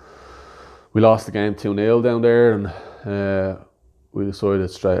 but we lost the game 2-0 down there, and we decided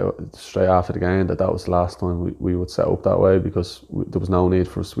straight after the game that was the last time we would set up that way, because there was no need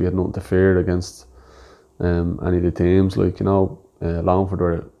for us. We had nothing to fear against any of the teams. Like, you know, Longford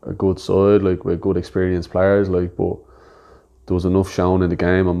were a good side, like, with good experienced players, like, but there was enough shown in the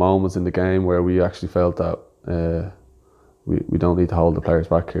game and moments in the game where we actually felt that we don't need to hold the players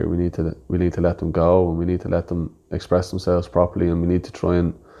back here. We need to let them go, and we need to let them express themselves properly, and we need to try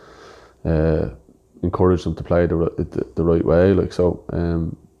and encourage them to play the right way. Like, so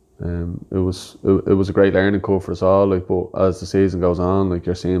it was a great learning curve for us all. Like, but as the season goes on, like,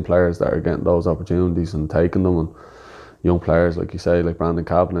 you're seeing players that are getting those opportunities and taking them, and young players, like you say, like Brandon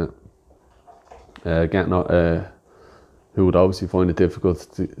Kavanagh, who would obviously find it difficult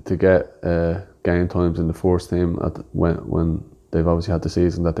to get game times in the first team when they've obviously had the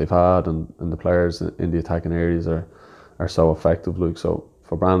season that they've had, and the players in the attacking areas are so effective. Like, so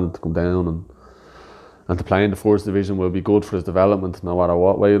for Brandon to come down and to play in the first division will be good for his development, no matter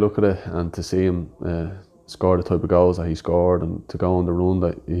what way you look at it, and to see him score the type of goals that he scored, and to go on the run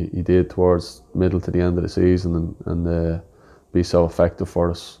that he did towards middle to the end of the season, and be so effective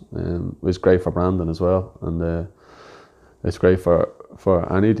for us. It was great for Brandon as well, and it's great for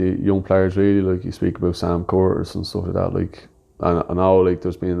any of the young players really. Like, you speak about Sam Curtis and stuff like that. Like, I know, like,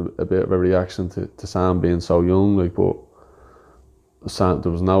 there's been a bit of a reaction to Sam being so young, like, but Sam,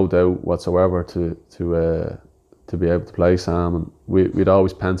 there was no doubt whatsoever to be able to play Sam, and we'd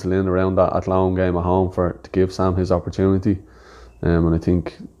always pencil in around that Athlone game at home to give Sam his opportunity, and I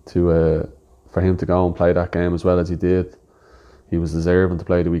think for him to go and play that game as well as he did, he was deserving to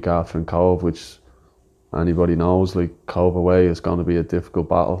play the week after in Cove, which anybody knows, like, Cove away is going to be a difficult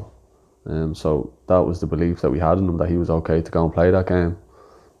battle, so that was the belief that we had in him, that he was okay to go and play that game,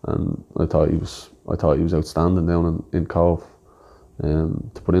 and I thought he was outstanding down in Cove.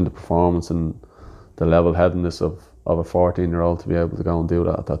 To put in the performance and the level-headedness of a 14-year-old to be able to go and do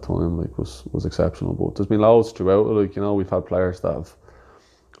that at that time, like, was exceptional. But there's been loads throughout, like, you know, we've had players that have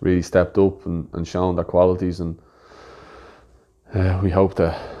really stepped up and shown their qualities, and we hope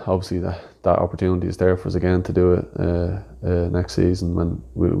that obviously that opportunity is there for us again to do it next season, when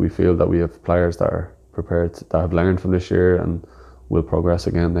we feel that we have players that are prepared, that have learned from this year and will progress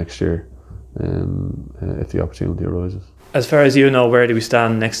again next year, if the opportunity arises. As far as you know, where do we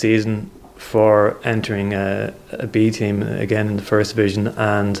stand next season for entering a B team again in the first division,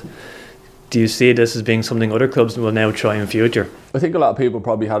 and do you see this as being something other clubs will now try in future? I think a lot of people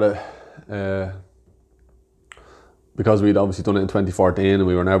probably had it because we'd obviously done it in 2014 and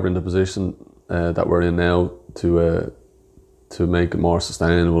we were never in the position that we're in now to make it more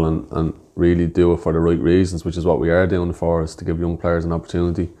sustainable and really do it for the right reasons, which is what we are doing for, is to give young players an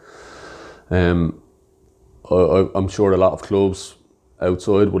opportunity. I'm sure a lot of clubs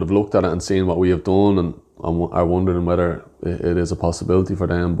outside would have looked at it and seen what we have done, and are wondering whether it is a possibility for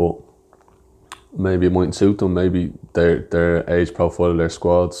them. But maybe it mightn't suit them. Maybe their age profile, their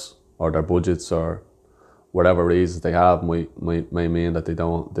squads, or their budgets, or whatever reasons they have may mean that they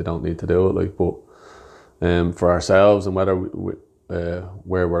don't need to do it. Like, but for ourselves and whether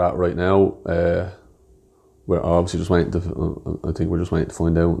where we're at right now, we're obviously just waiting to. I think we're just waiting to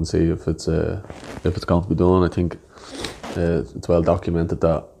find out and see if it's going to be done. I think it's well documented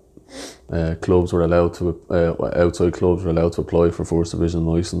that clubs were allowed to outside clubs were allowed to apply for first division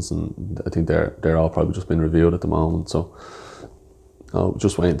licence, and I think they're all probably just being reviewed at the moment. So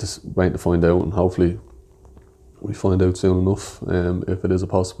just waiting to find out, and hopefully we find out soon enough if it is a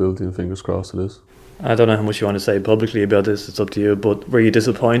possibility, and fingers crossed it is. I don't know how much you want to say publicly about this, it's up to you, but were you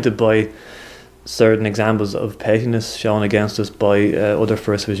disappointed by certain examples of pettiness shown against us by other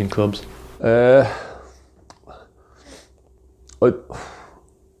first division clubs? I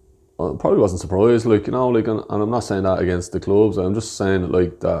probably wasn't surprised, like, you know, like, and I'm not saying that against the clubs. I'm just saying it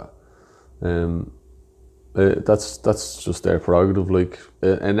like that. That's just their prerogative. Like,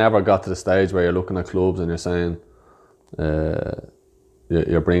 it never got to the stage where you're looking at clubs and you're saying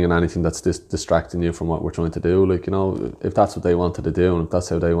you're bringing anything that's distracting you from what we're trying to do. Like, you know, if that's what they wanted to do and if that's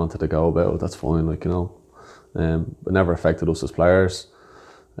how they wanted to go about it, that's fine. Like, you know, it never affected us as players.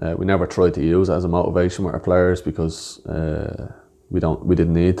 We never tried to use it as a motivation with our players because we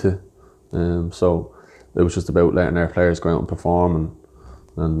didn't need to. So it was just about letting our players go out and perform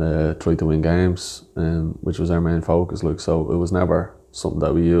and try to win games, which was our main focus. Like, so it was never something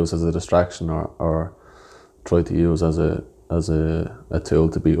that we used as a distraction or tried to use as a tool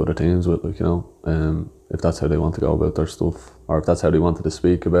to beat other teams with. Like, you know, if that's how they want to go about their stuff, or if that's how they wanted to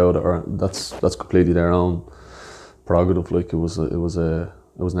speak about it, or that's completely their own prerogative. Like, it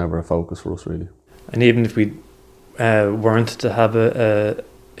was never a focus for us, really. And even if we weren't to have a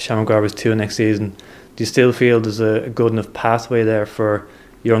Shamrock Rovers 2 next season, do you still feel there's a good enough pathway there for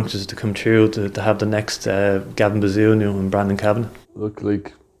youngsters to come through to have the next Gavin Bazunu and Brandon Kavanagh? Look,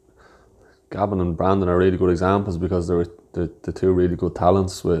 like, Gavin and Brandon are really good examples because they're the two really good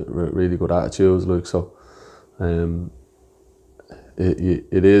talents with really good attitudes. Like, so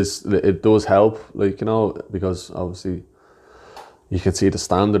it does help, like, you know, because obviously you can see the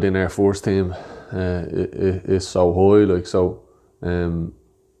standard in our first team is so high. Like, so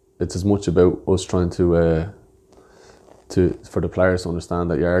it's as much about us trying to for the players to understand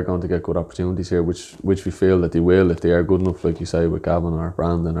that you are going to get good opportunities here, which we feel that they will if they are good enough, like you say, with Gavin or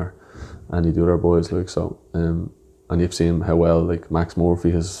Brandon or any of the other boys. Like, so and you've seen how well, like, Max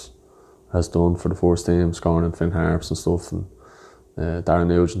Murphy has done for the first team, scoring in Finn Harps and stuff, and Darren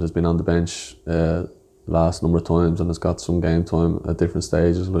Nugent has been on the bench last number of times and has got some game time at different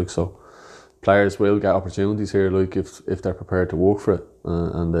stages. Like, so players will get opportunities here, like, if they're prepared to work for it,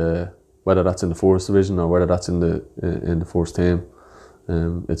 and whether that's in the first division or whether that's in the first team,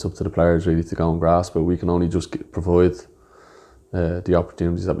 it's up to the players really to go and grasp it. We can only just provide the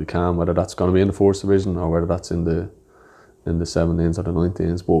opportunities that we can, whether that's going to be in the first division or whether that's in the 17s or the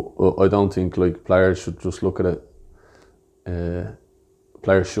 19s. But I don't think, like, players should just look at it.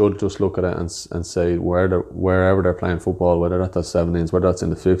 Players should just look at it and say wherever they're playing football, whether that's the 17s, whether that's in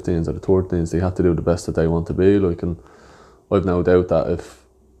the 15s or the 13s, they have to do the best that they want to be. Like, and I've no doubt that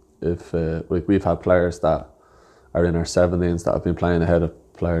if like, we've had players that are in our 17s that have been playing ahead of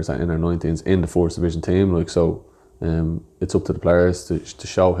players that are in our 19s in the first division team. Like, so it's up to the players to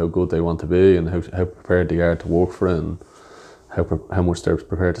show how good they want to be and how prepared they are to work for it, and how much they're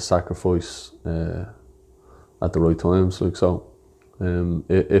prepared to sacrifice at the right times. Like, so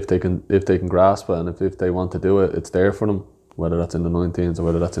if they can grasp it, and if they want to do it, it's there for them, whether that's in the 19s or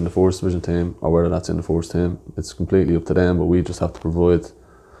whether that's in the first division team or whether that's in the first team. It's completely up to them, but we just have to provide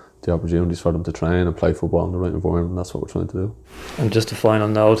the opportunities for them to train and play football in the right environment, and that's what we're trying to do. And just a final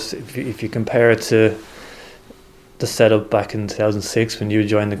note, if you compare it to the setup back in 2006 when you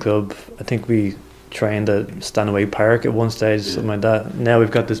joined the club, I think we trained at Stanaway Park at one stage, something like that. Now we've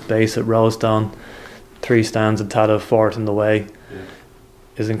got this base at Rosedown, 3 stands at Tata, 4 in the way.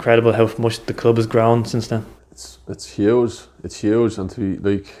 It's incredible how much the club has grown since then. It's huge. It's huge, and to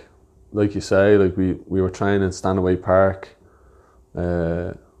be like you say, like we were training in Stanaway Park.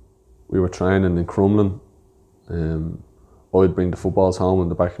 We were training in Crumlin. I'd bring the footballs home in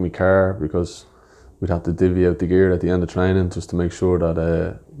the back of my car because we'd have to divvy out the gear at the end of training just to make sure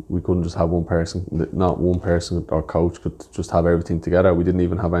that we couldn't just have one person or coach could just have everything together. We didn't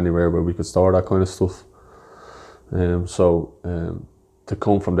even have anywhere where we could store that kind of stuff. So to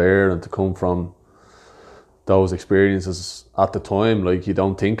come from there and to come from those experiences at the time, like, you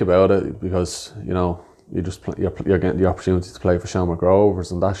don't think about it because, you know, you're getting the opportunity to play for Shamrock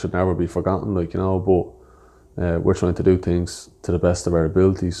Rovers, and that should never be forgotten. Like, you know, but we're trying to do things to the best of our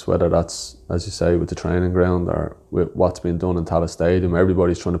abilities, whether that's, as you say, with the training ground or with what's being done in Tallaght Stadium.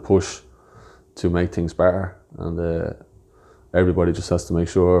 Everybody's trying to push to make things better, and everybody just has to make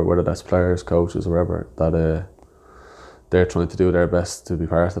sure, whether that's players, coaches, or whatever, that they're trying to do their best to be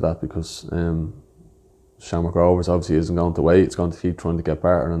part of that, because Shamrock Rovers obviously isn't going to wait. It's going to keep trying to get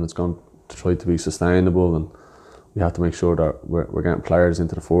better, and it's going to try to be sustainable, and we have to make sure that we're getting players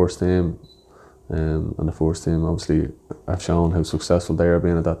into the first team, and the first team obviously have shown how successful they are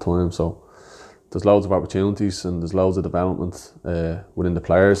being at that time. So there's loads of opportunities, and there's loads of development within the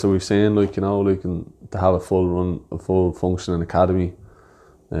players that we've seen, like, you know, like, and to have a full functioning academy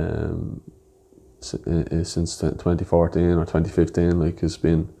since 2014 or 2015, like,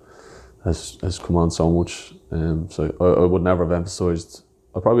 has come on so much. So I would never have emphasised.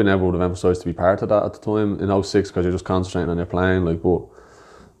 I probably never would have emphasised to be part of that at the time in 06, because you're just concentrating on your playing. Like, but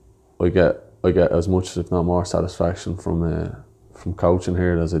I get as much, if not more, satisfaction from coaching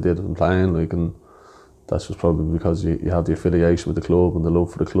here as I did from playing. Like, and that's just probably because you have the affiliation with the club and the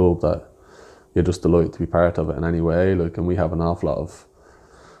love for the club, that you're just delighted to be part of it in any way. Like, and we have an awful lot of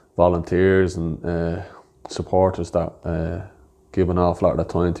volunteers and supporters that give an awful lot of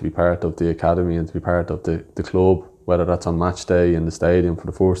their time to be part of the academy and to be part of the club, whether that's on match day in the stadium for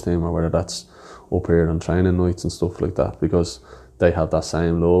the first team, or whether that's up here on training nights and stuff like that, because they have that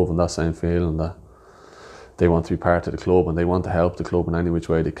same love and that same feeling that they want to be part of the club, and they want to help the club in any which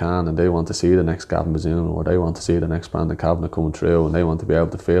way they can, and they want to see the next Gavin Bazunu, or they want to see the next Brandon Kavanagh coming through, and they want to be able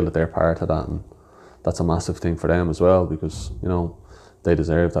to feel that they're part of that. And that's a massive thing for them as well, because, you know, they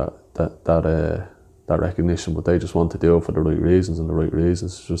deserve that recognition, but they just want to do it for the right reasons, and the right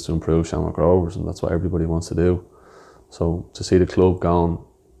reasons is just to improve Shamrock Rovers, and that's what everybody wants to do. So to see the club going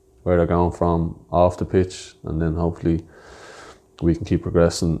where they're going from off the pitch, and then hopefully we can keep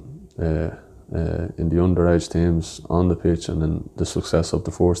progressing in the underage teams on the pitch, and then the success of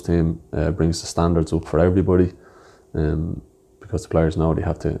the first team brings the standards up for everybody, because the players know they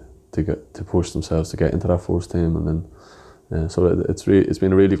have to push themselves to get into that first team, and then so it's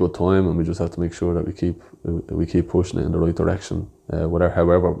been a really good time, and we just have to make sure that we keep pushing it in the right direction. Whatever,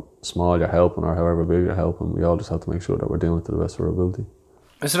 however small you're helping or however big you're helping, we all just have to make sure that we're doing it to the best of our ability.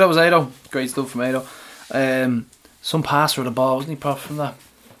 So that was Ado. Great stuff from Ado. Some pass for the ball, wasn't he, Prof, from that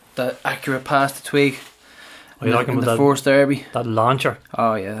accurate pass to Twig? Are you talking in about the first derby? That launcher?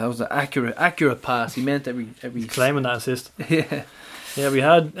 Oh yeah, that was an accurate pass. He meant every claiming that assist. Yeah. Yeah, we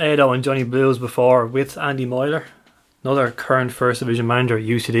had Ado and Johnny Blues before with Andy Moyler, another current First Division manager at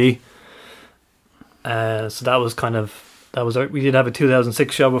UCD. So that was we did have a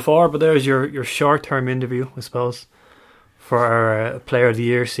 2006 show before, but there's your short term interview, I suppose, for our Player of the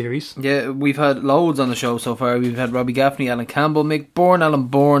Year series. Yeah, we've had loads on the show so far. We've had Robbie Gaffney, Alan Campbell, Mick Bourne, Alan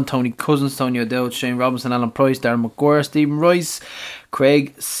Bourne, Tony Cousins, Tony O'Dowd, Shane Robinson, Alan Price, Darren McGuire, Stephen Rice,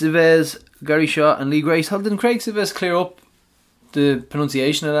 Craig Sivez, Gary Shaw and Lee Grace. How did Craig Sivez clear up the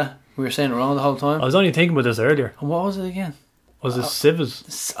pronunciation of that? We were saying it wrong the whole time. I was only thinking about this earlier. And what was it again? Was it Sivez?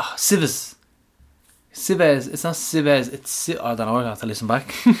 Sivez. Sivez. It's not Sivez. It's I don't know. I'm going to have to listen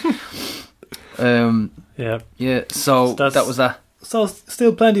back. Yeah. So that was that. So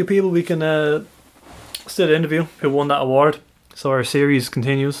still plenty of people we can still interview who won that award. So our series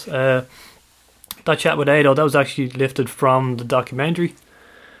continues. That chat with Ado, that was actually lifted from the documentary,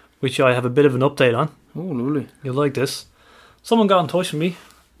 which I have a bit of an update on. Oh, lovely. You'll like this. Someone got in touch with me.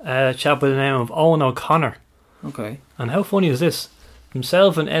 Chap by the name of Owen O'Connor. Okay. And how funny is this?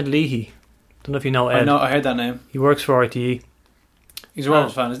 Himself and Ed Leahy. Don't know if you know Ed. I heard that name. He works for RTE. He's a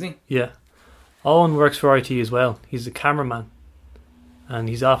Rovers fan, isn't he? Yeah. Owen works for RTE as well. He's a cameraman, and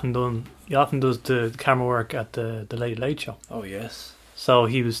he often does the camera work at the Late Late Show. Oh yes. So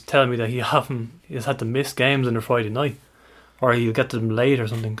he was telling me that he has had to miss games on a Friday night, or he'll get to them late or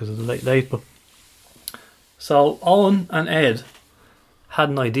something because of the late. But so Owen and Ed had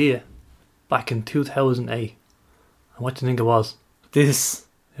an idea back in 2008, and what do you think it was?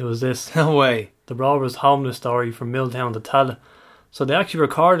 It was this. No way. The Rovers homeless story from Milltown to Tallaght. So they actually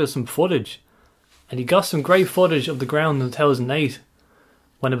recorded some footage, and he got some great footage of the ground in 2008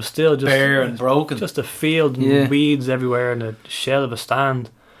 when it was still just bare and broken, just a field and weeds everywhere and a shell of a stand.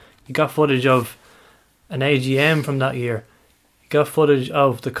 He got footage of an AGM from that year. He got footage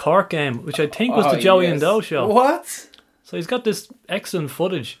of the Cork game, which I think was the Joey and Doe show. What? So he's got this excellent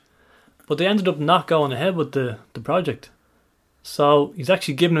footage, but they ended up not going ahead with the project. So he's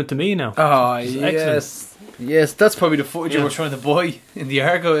actually giving it to me now. Oh, yes. Yes, that's probably the footage you were trying to buy in the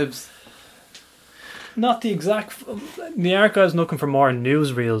archives. not the exact. In the archives, looking for more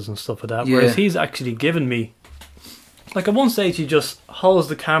newsreels and stuff like that. Yeah. Whereas he's actually given me, like at one stage, he just holds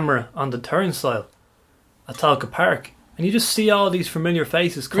the camera on the turnstile at Talca Park, and you just see all these familiar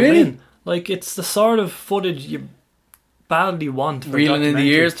faces come Really? in. Like it's the sort of footage you badly want. For a Reeling in the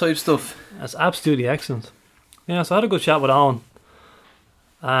documentary. ears type stuff. That's absolutely excellent. Yeah, so I had a good chat with Alan,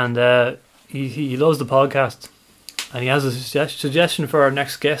 and he loves the podcast, and he has a suggestion for our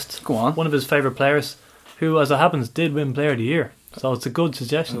next guest. Go on. One of his favourite players, who, as it happens, did win Player of the Year. So it's a good What have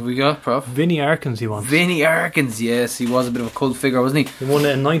suggestion. we got, Prof? Vinnie Arkins, he wants. Vinnie Arkins, yes, he was a bit of a cult figure, wasn't he? He won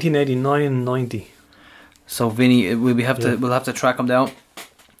it in 1989-90. So Vinnie, we'll have to track him down.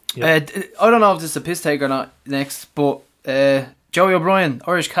 Yeah. I don't know if this is a piss take or not next, but Joey O'Brien,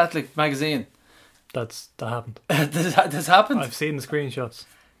 Irish Catholic magazine. That happened. This happened. I've seen the screenshots.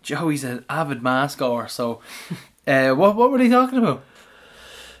 Joey's an avid mass goer, so what were they talking about?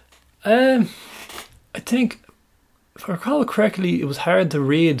 I think, if I recall correctly, it was hard to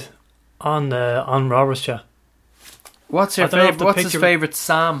read on Robert's chat. What's I your don't know if favorite? the What's his picture- favorite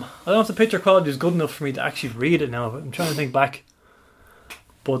Sam? I don't know if the picture quality is good enough for me to actually read it now, but I'm trying to think back.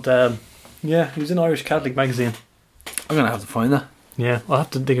 But yeah, he was in Irish Catholic magazine. I'm gonna have to find that. Yeah, I'll have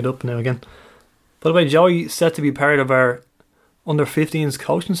to dig it up now again. By the way, Joey's set to be part of our under 15s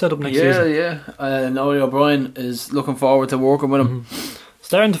coaching setup next season. Yeah. Noel O'Brien is looking forward to working with him.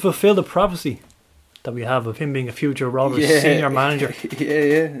 Starting to fulfil the prophecy that we have of him being a future Rovers senior manager.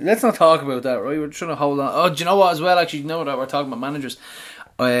 Yeah. Let's not talk about that, right? We're trying to hold on. Oh, do you know what? As well, actually, you know that we're talking about managers.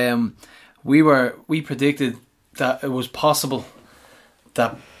 We predicted that it was possible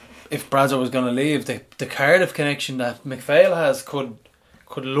that if Brazzo was going to leave, the Cardiff connection that McPhail has could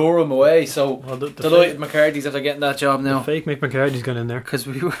lure him away. So Well, the delighted McCarthy's after getting that job now, fake Mick McCarthy's gone in there. because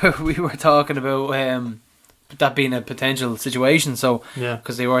we were talking about that being a potential situation. So Yeah.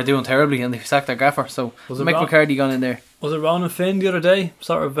 because they were doing terribly and they sacked their gaffer, so Was it Mick Ron- McCarthy gone in there. Was it Ronan Finn the other day?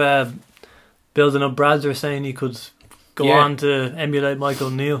 Sort of building up Bradzer, saying he could go Yeah. on to emulate Michael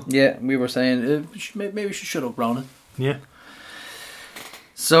O'Neill. Yeah, we were saying maybe we should shut up, Ronan. Yeah.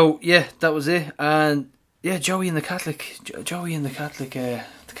 So yeah, that was it, and yeah, Joey in the Catholic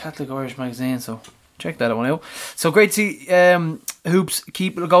Irish magazine. So check that one out. So great to see Hoops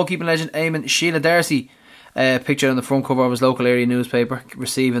goalkeeping legend Eamon Sheila Darcy pictured on the front cover of his local area newspaper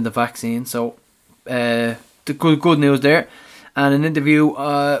receiving the vaccine. So the good news there, and an interview.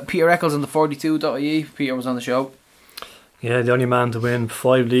 Peter Eccles on the 42.ie. Peter was on the show. Yeah, the only man to win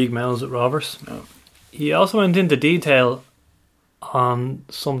 5 league medals at Rovers. Oh. He also went into detail on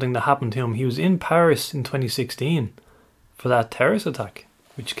something that happened to him. He was in Paris in 2016 for that terrorist attack,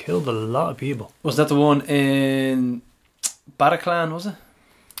 which killed a lot of people. Was that the one in Bataclan? Was it?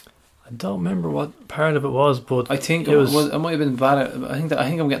 I don't remember what part of it was, but I think it was. it might have been I think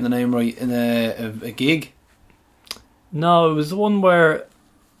I'm getting the name right. In a gig. No, it was the one where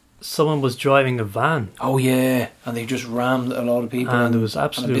someone was driving a van. Oh yeah, and they just rammed a lot of people. And in, there was on a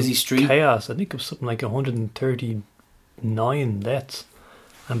absolute busy street. chaos. I think it was something like 139 deaths.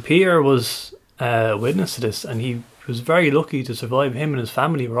 And Peter was a witness to this, and he was very lucky to survive. Him and his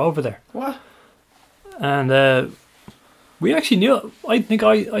family were over there. What? And we actually knew. I think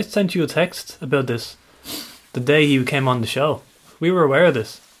I sent you a text about this the day he came on the show. We were aware of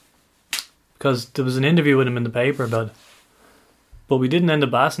this because there was an interview with him in the paper about it. But we didn't end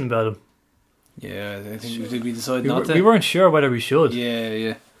up asking about him. Yeah, I think did we decide We, not to? we weren't sure whether we should.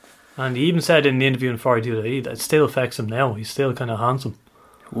 Yeah. And he even said in the interview in 42 that it still affects him now. He still kind of haunts him.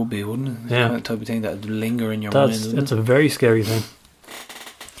 It would be, wouldn't it? It's Yeah. the kind of type of thing that would linger in your mind. That's Doesn't a very scary thing.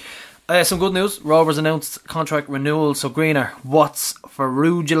 it? Some good news. Rovers announced contract renewal. So Greener, Watts,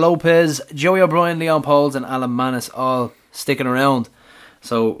 Ferrugia Lopez, Joey O'Brien, Leon Pauls, and Alan Manis all sticking around.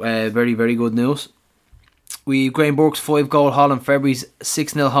 So very, very good news. Graham Burke's 5-goal haul in February's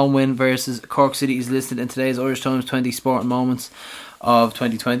 6-0 home win versus Cork City is listed in today's Irish Times 20 Sporting Moments of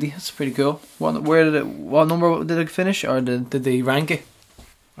 2020. That's pretty cool. What number did it finish, or did they rank it?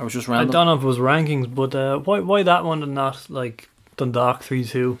 Or was it just I random? don't know if it was rankings, but why that one and not like Dundalk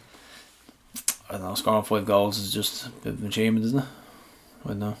 3-2? I don't know. Scoring 5 goals is just a bit of an achievement, isn't it? I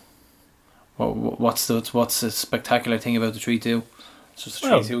don't know. What's the spectacular thing about the 3-2? It's just a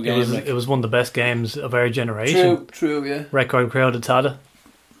 3-2 game. It was one of the best games of our generation. True, yeah. Record crowd at Tada.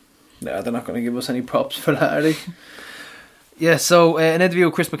 Yeah, they're not going to give us any props for that, are they? Yeah, so an interview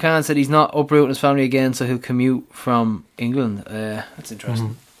with Chris McCann said he's not uprooting his family again, so he'll commute from England. That's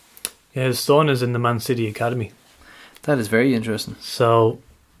interesting. Yeah, his son is in the Man City Academy. That is very interesting. So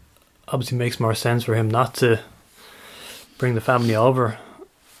obviously makes more sense for him not to bring the family over.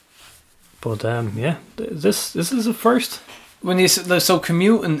 But yeah, this is a first. When you so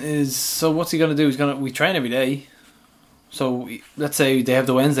commuting is so what's he gonna do? We train every day. So let's say they have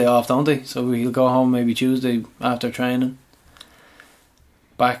the Wednesday off, don't they? So he'll go home maybe Tuesday after training.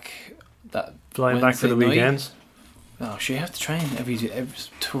 Back that Flying back for the Wednesday night. weekends. Oh, sure, you have to train every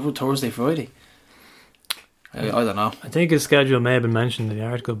Thursday, Friday. I don't know. I think his schedule may have been mentioned in the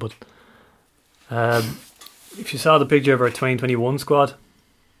article, but if you saw the picture of our 2021 squad,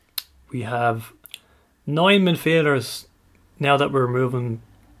 we have 9 midfielders now that we're removing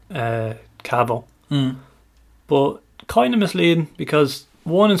Cavo. But kind of misleading because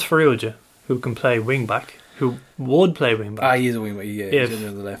one is Farrugia, who can play wing back, who would play wing back. He's a wing back, yeah, he's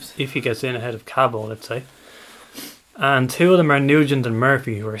on the left. If he gets in ahead of Cabo, let's say. And 2 of them are Nugent and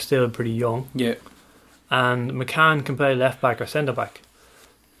Murphy, who are still pretty young. Yeah. And McCann can play left back or centre back.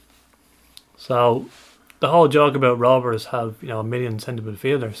 So the whole joke about robbers have, you know, a million centre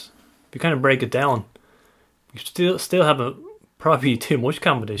midfielders. If you kind of break it down, you still have probably too much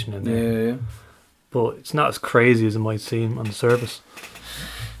competition in there. Yeah. But it's not as crazy as it might seem on the surface.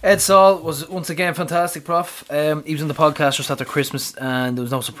 Ed Saul was once again fantastic, Prof. He was on the podcast just after Christmas, and there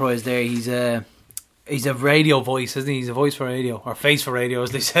was no surprise there. He's a radio voice, isn't he? He's a voice for radio, or face for radio,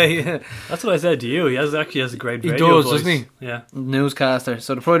 as they say. That's what I said to you. He actually has a great radio does, voice. doesn't he? Yeah. Newscaster.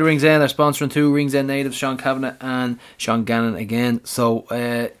 So the Friday Rings End are sponsoring 2 Rings End natives, Sean Kavanagh and Sean Gannon again. So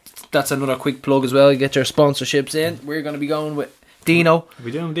that's another quick plug as well. Get your sponsorships in. We're going to be going with Dino. Are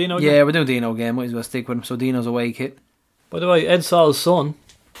we doing Dino again? Yeah, we're doing Dino again. Might as well stick with him. So Dino's away, kit. By the way, Ed Saul's son,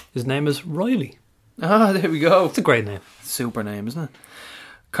 his name is Riley. Ah, there we go. It's a great name. Super name, isn't it?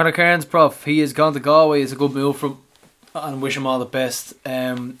 Conor Cairns, Prof. He has gone to Galway. It's a good move from, and wish him all the best.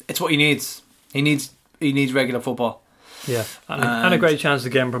 It's what he needs. He needs regular football. Yeah, and a great chance to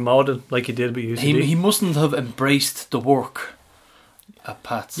get him promoted like he did with UCD. He mustn't have embraced the work at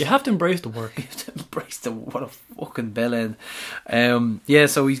Pats. You have to embrace the work. You have to embrace what a fucking bell end. Yeah,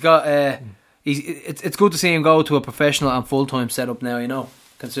 so he's got. It's good to see him go to a professional and full time setup now. You know,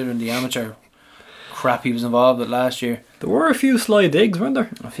 considering the amateur crap he was involved with last year. There were a few sly digs, weren't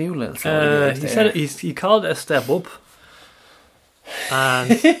there? A few little sly digs he there. said he called it a step up,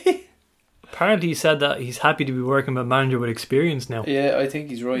 and apparently he said that he's happy to be working with a manager with experience now. Yeah, I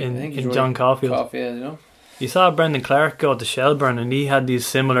think he's right. In John Caulfield. Yeah, you know. You saw Brendan Clark go to Shelburne, and he had these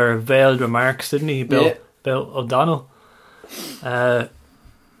similar veiled remarks, didn't he? About O'Donnell.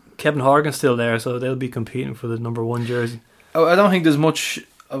 Kevin Horgan's still there, so they'll be competing for the number 1 jersey. Oh, I don't think there's much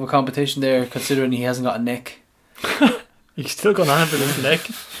of a competition there, considering he hasn't got a neck. He's still going on for his neck.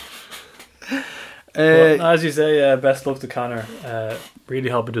 But, as you say, best luck to Conor. Really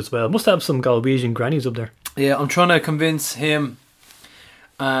hope it does well. Must have some Galwegian grannies up there. Yeah, I'm trying to convince him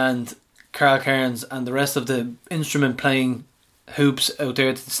and Carl Cairns and the rest of the instrument playing hoops out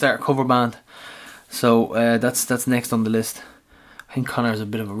there to start a cover band. So that's next on the list. I think Conor's a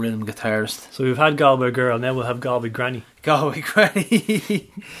bit of a rhythm guitarist. So we've had Galway Girl, now we'll have Galway Granny. Galway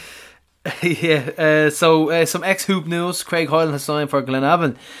Granny. Yeah. So some ex-hoop news. Craig Hoyland has signed for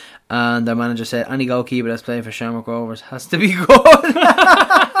Glenavon, and their manager said any goalkeeper that's playing for Shamrock Rovers has to be good.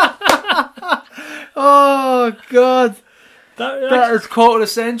 Oh God, that is quote of the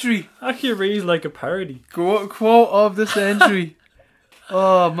century. Actually reads like a parody. Quote of the century.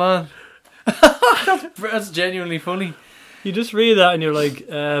 Oh man, that's genuinely funny. You just read that and you're like,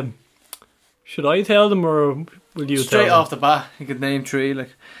 should I tell them or will you tell Straight them? off the bat, you could name 3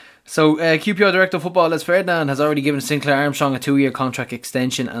 like. So QPR Director of Football Les Ferdinand has already given Sinclair Armstrong a 2-year contract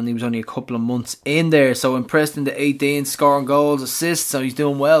extension, and he was only a couple of months in there. So impressed in the 18, scoring goals, assists, so he's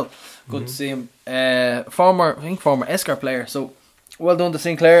doing well. Good to see him. Former Escar player. So well done to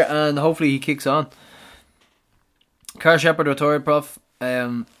Sinclair, and hopefully he kicks on. Carl Shepherd retired, Prof.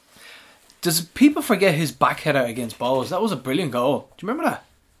 Does people forget his backheader against Bows? That was a brilliant goal. Do you remember that?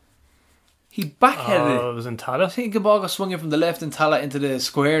 He backheaded it. It was in I Tala. think the ball got swung in from the left and Tala into the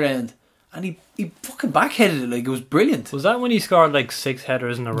square end, and he fucking backheaded it like it was brilliant. Was that when he scored like 6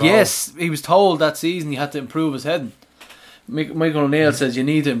 headers in a row? Yes, he was told that season he had to improve his heading. Michael O'Neill says you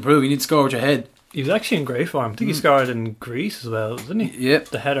need to improve, you need to score with your head. He was actually in great form. I think he scored in Greece as well, didn't he? Yep.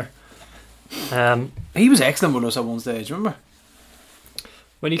 The header. He was excellent with us at one stage, remember?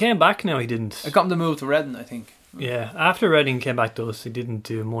 When he came back now, he didn't. I got him to move to Reading, I think. Yeah, after Reading came back to us, he didn't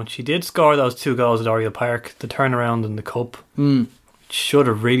do much. He did score those 2 goals at Oriel Park, the turnaround in the Cup. Should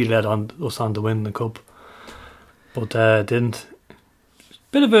have really led us on to win the Cup, but didn't.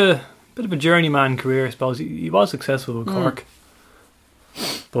 Bit of a journeyman career, I suppose. He was successful with Cork,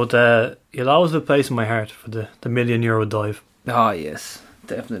 but he'll always have a place in my heart for the €1 million dive. Oh yes,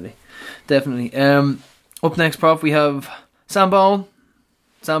 definitely. Up next, Prof, we have Sam Bone.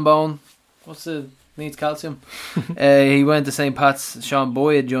 What's the needs calcium. He went to St. Pat's. Sean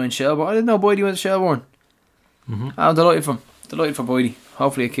Boyd joined Shelbourne. I didn't know Boydie went to Shelbourne. I'm delighted for him. Delighted for Boydie.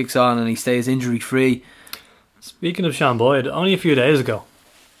 Hopefully it kicks on and he stays injury free. Speaking of Sean Boyd, only a few days ago,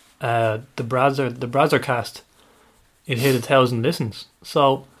 the Brazzer cast, it hit 1,000 listens.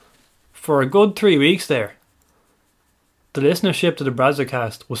 So for a good 3 weeks there, the listenership to the Brazzer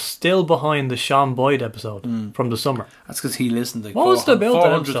cast was still behind the Sean Boyd episode from the summer. That's because he listened like What was the build to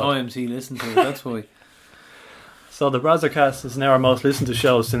that 400 episode? times he listened to it. That's why. So the Brazzer cast is now our most listened to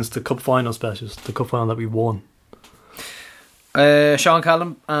show since the cup final specials, the cup final that we won. Sean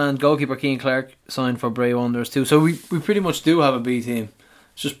Callum and goalkeeper Keane Clark signed for Bray Wanderers too. So we pretty much do have a B team.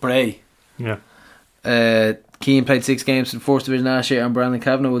 It's just Bray. Yeah. Keane played 6 games in the 4th division last year, and Brandon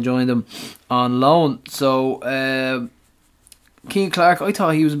Kavanagh will join them on loan. So Keane Clark, I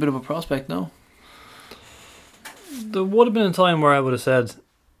thought he was a bit of a prospect. No, There would have been a time where I would have said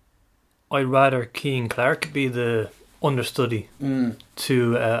I'd rather Keane Clark be the understudy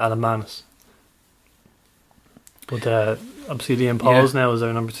to Adam Manus. But obviously Liam Pauls now is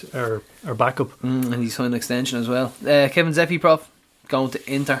our number two, our backup. and he signed an extension as well. Kevin Zeppi, prof, going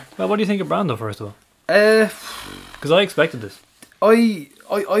to Inter. Well, what do you think of Brando first of all? Because I expected this.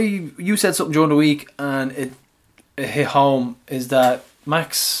 you said something during the week, and it hit home. Is that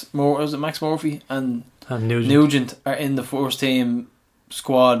Max Murphy and Nugent are in the first team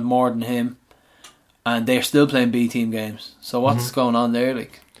squad more than him, and they're still playing B team games. So what's going on there?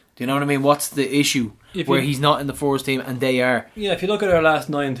 Like, do you know what I mean? What's the issue where he's not in the first team and they are? Yeah, if you look at our last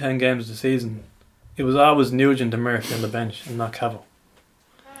 9-10 games of the season, it was always Nugent and Murphy on the bench and not Cavill.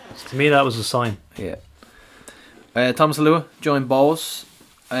 So to me, that was a sign. Yeah. Thomas Alua joined Bowes,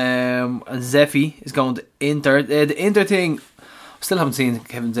 and Zeffy is going to Inter. The Inter thing, still haven't seen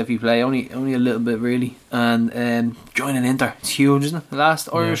Kevin Zeffy play. Only a little bit really. And joining Inter, it's huge, isn't it? The last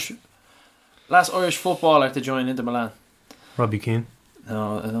Irish footballer to join Inter Milan. Robbie Keane.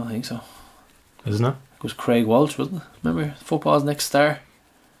 No, I don't think so. Isn't it? It was Craig Walsh, wasn't it? Remember, football's next star.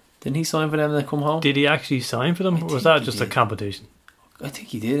 Didn't he sign for them and come home? Did he actually sign for them, or was that just a competition? I think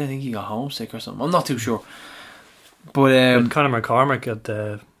he did. I think he got homesick or something. I'm not too sure. But Conor McCormick at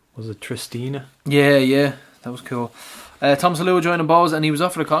was it Tristina? Yeah, that was cool. Thomas Alua joined Bowes, and he was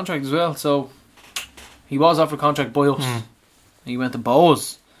offered a contract as well. So he was offered a contract by us. He went to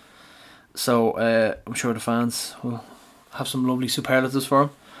Bowes. So I'm sure the fans will have some lovely superlatives for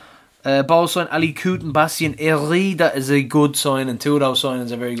him. Bowes signed Ali Coote and Bastien Eri. That is a good sign, and 2 of those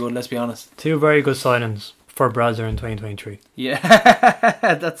signings are very good. Let's be honest. 2 very good signings for Brazzer in 2023. Yeah,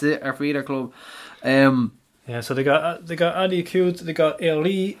 that's it. Our feeder club. Yeah, so they got Ali Coote, they got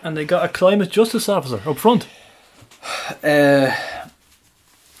Eri, and they got a climate justice officer up front. I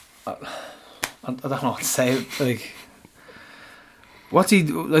don't know what to say. Like, what's he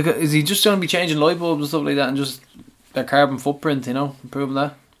like? Is he just going to be changing light bulbs and stuff like that, and just their carbon footprint? You know, improving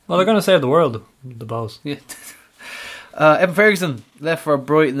that. Well, they're going to save the world, the Bows. Yeah. Evan Ferguson left for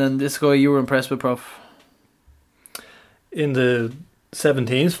Brighton, and this guy you were impressed with, Prof. In the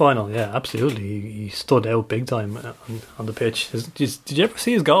 17s final, yeah, absolutely. He stood out big time on the pitch. Did you ever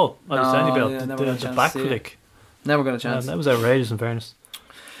see his goal? I was telling you about the back flick. Never got a chance. That was outrageous, in fairness.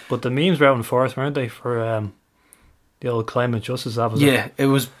 But the memes were out in force, weren't they, for the old climate justice officer? Yeah, it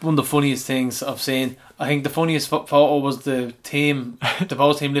was one of the funniest things I've seen. I think the funniest photo was the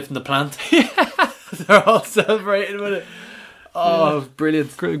Bowes team lifting the plant. They're all celebrating with it. Oh, it was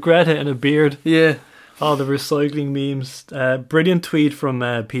brilliant. Greta in a beard. Yeah. All the recycling memes. Brilliant tweet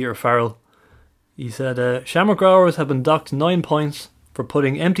from Peter Farrell. He said, Shamrock Growers have been docked 9 points for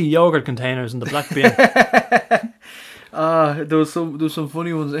putting empty yogurt containers in the black bin. There was some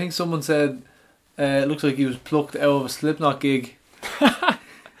funny ones. I think someone said it looks like he was plucked out of a Slipknot gig.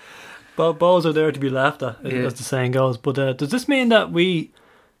 Balls are there to be laughed at, as the saying goes. But does this mean that we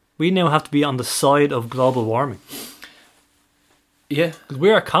now have to be on the side of global warming? Yeah, because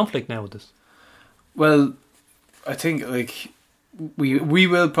we're at conflict now with this. Well, I think like we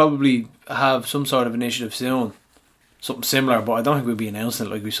will probably have some sort of initiative soon, something similar. But I don't think we'll be announcing it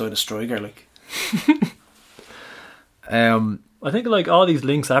like we saw the striker. Like, I think like all these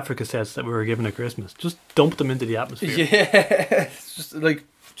Lynx Africa sets that we were given at Christmas, just dump them into the atmosphere. Yeah, just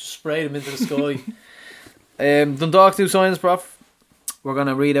spray them into the sky. Dundalk 2 signs, Prof. We're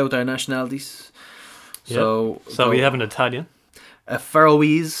gonna read out our nationalities. So we have an Italian, a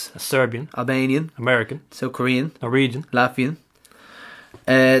Faroese, a Serbian, Albanian, American, South Korean, Norwegian, Latvian.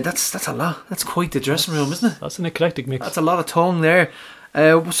 That's a lot. That's quite the dressing room, isn't it? That's an eclectic mix. That's a lot of tongue there.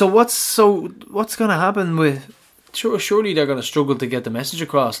 So what's going to happen with? Surely they're going to struggle to get the message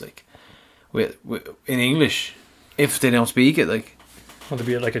across, like with in English, if they don't speak it. Like, Want to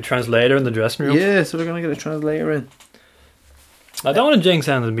be like a translator in the dressing room? Yeah, so they're going to get a translator in. I don't want to jinx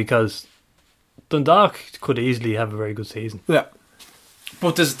anything because Dundalk could easily have a very good season. Yeah.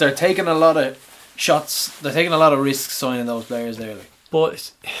 But they're taking a lot of shots. They're taking a lot of risks signing those players there. Like. But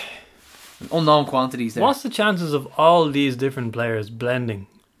it's, unknown quantities there. what's the chances of all these different players blending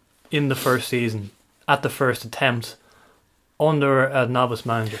in the first season at the first attempt under a novice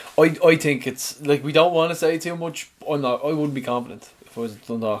manager? I think it's like we don't want to say too much. I wouldn't be confident if I was a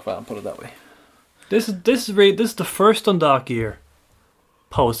Dundalk fan. Put it that way. This is the first Dundalk year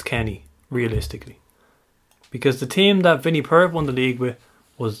post Kenny, realistically, because the team that Vinnie Perth won the league with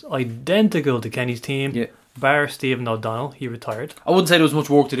was identical to Kenny's team. Yeah. Bar Stephen O'Donnell, he retired. I wouldn't say there was much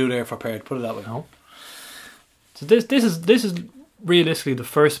work to do there for Perth. Put it that way. No. So this is realistically the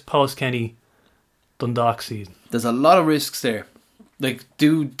first post Kenny Dundalk season. There's a lot of risks there. Like,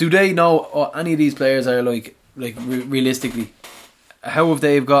 do they know any of these players are realistically? How have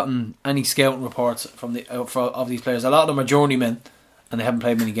they gotten any scouting reports from of these players? A lot of them are journeymen, and they haven't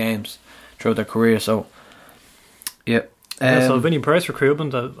played many games throughout their career. So, yeah. So Vinnie Perth's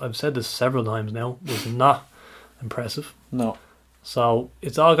recruitment, I've said this several times now, was not impressive. No. So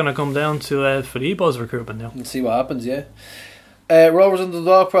it's all going to come down to Filippo's recruitment now. We'll see what happens. Yeah. Rovers and the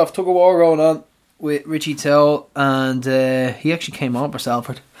Dundalk Prof tug of war going on with Richie Towell, and he actually came on for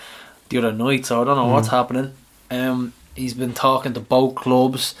Salford the other night, so I don't know what's happening. He's been talking to both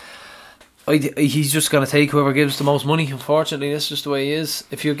clubs. He's just going to take whoever gives the most money. Unfortunately, that's just the way he is.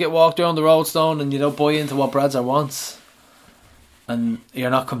 If you get walked down the roadstone and you don't buy into what Bradzer wants, and you're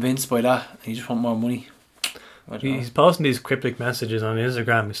not convinced by that, and you just want more money. He's posting these cryptic messages on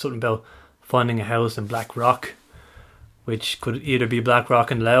Instagram. It's something about finding a house in Blackrock, which could either be Blackrock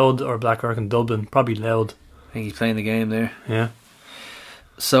and Louth or Blackrock and Dublin. Probably Louth. I think he's playing the game there. Yeah.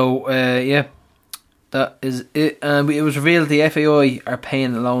 So, yeah, that is it. And it was revealed the FAI are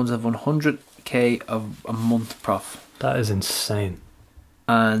paying loans of 100k of a month, Prof. That is insane.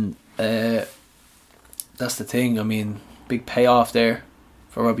 And that's the thing. I mean, big payoff there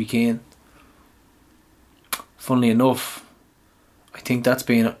for Robbie Keane. Funnily enough, I think that's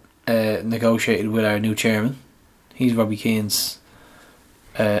being negotiated with our new chairman. He's Robbie Keane's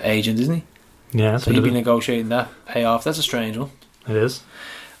agent, isn't he? Yeah, so he'll be negotiating that payoff. That's a strange one. It is.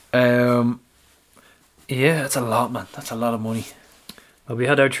 Yeah, that's a lot, man. That's a lot of money. Well, we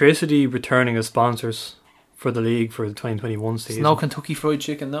had Electricity returning as sponsors for the league for the 2021 season. It's no Kentucky Fried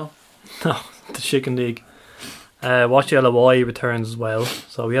Chicken, no? No, the Chicken League. Watch Yellow Y returns as well.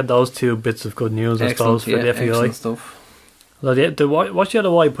 So we had those two bits of good news, I suppose, for the FAI. Excellent stuff. Well, the Watch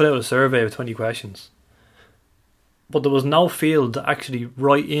Yellow Y put out a survey of 20 questions. But there was no field to actually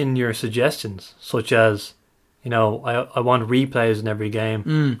write in your suggestions, such as, you know, I want replays in every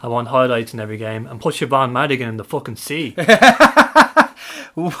game, I want highlights in every game, and put Siobhan Madigan in the fucking sea.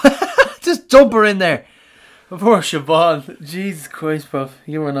 Just dump her in there. Poor Siobhan. Jesus Christ, bruv.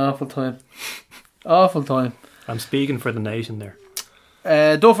 You were an awful time. Awful time. I'm speaking for the nation there.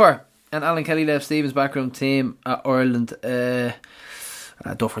 Duffer and Alan Kelly left Stephen's backroom team at Ireland.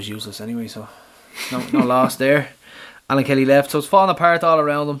 Duffer's useless anyway, so no loss there. Alan Kelly left, so it's falling apart all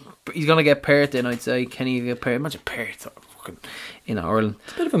around him. He's going to get Perth in, I'd say. Can he get Perth? Imagine Perth in Ireland.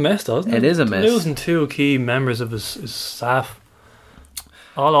 It's a bit of a mess, though, isn't it? It is a mess. Losing two key members of his staff.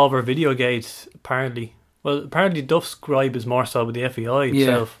 All over Videogate, apparently. Well, apparently Duff's gripe is more so with the FEI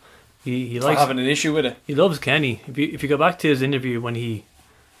himself. He likes having an issue with it. He loves Kenny. If you go back to his interview when he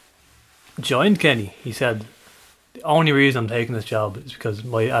joined Kenny, he said, the only reason I'm taking this job is because of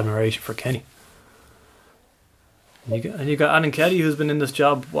my admiration for Kenny. And you got Alan Kelly, who's been in this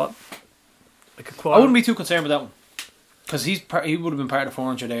job, what, like a quarter? I wouldn't be too concerned with that one. Because he would have been part of the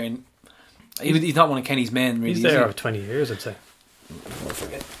furniture there. And he's not one of Kenny's men, really. He's there for 20 years, I'd say. I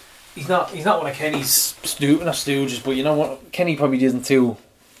forget. He's not one of Kenny's stooges, but you know what? Kenny probably isn't too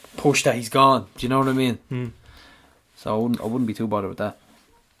pushed that he's gone. Do you know what I mean? So I wouldn't be too bothered with that.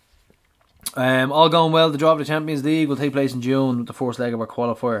 All going well. The draw of the Champions League will take place in June with the first leg of our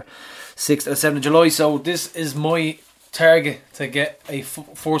qualifier 6th and 7th of July. So this is my target to get a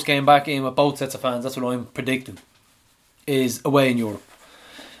first game back in with both sets of fans. That's what I'm predicting. Is away in Europe.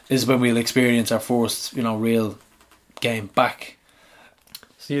 Is when we'll experience our first, real game back.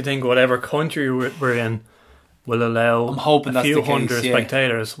 So you think whatever country we're in will allow I'm hoping a few that's the hundred case,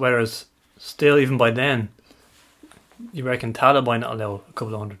 spectators, whereas still even by then, you reckon Tala might not allow a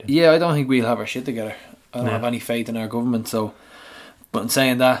couple of hundred in? Yeah, I don't think we'll have our shit together. I don't have any faith in our government. So, but in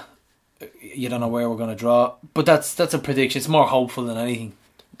saying that, you don't know where we're going to draw. But that's a prediction. It's more hopeful than anything.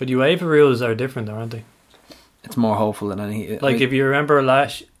 But UEFA rules are different, aren't they? It's more hopeful than anything. Like if you remember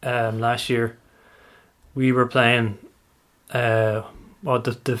last year, we were playing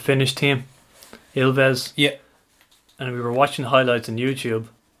the Finnish team, Ilves. Yeah. And we were watching highlights on YouTube,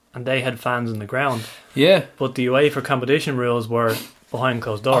 and they had fans in the ground. Yeah. But the UEFA competition rules were behind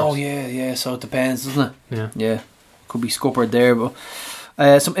closed doors. Oh, yeah. So it depends, doesn't it? Yeah. Could be scuppered there, but...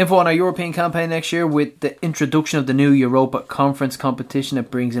 some info on our European campaign next year. With the introduction of the new Europa Conference competition,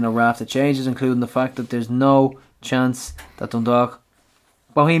 it brings in a raft of changes, including the fact that there's no chance that Dundalk,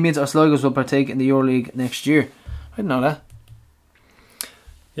 Bohemians or Sligo's will partake in the EuroLeague next year. I didn't know that.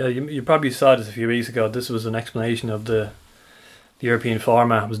 Yeah, you probably saw this a few weeks ago. This was an explanation of the European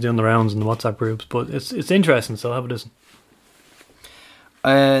format. I was doing the rounds in the WhatsApp groups, but it's interesting, so have a listen.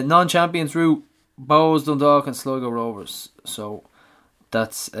 Non-champions route, Bohs, Dundalk and Sligo Rovers. So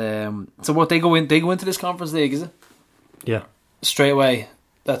that's so what they go into this Conference League, is it? Yeah. Straight away.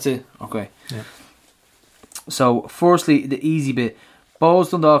 That's it. Okay. Yeah. So firstly, the easy bit.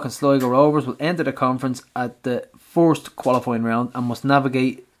 Bohs, Dundalk and Sligo Rovers will enter the conference at the first qualifying round and must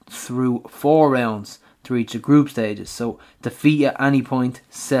navigate through 4 rounds to reach the group stages. So defeat at any point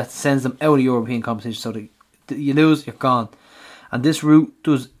sends them out of European competition. So you lose, you're gone. And this route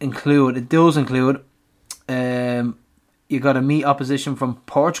does include you got to meet opposition from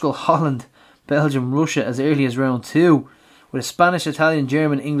Portugal, Holland, Belgium, Russia as early as round 2, with a Spanish, Italian,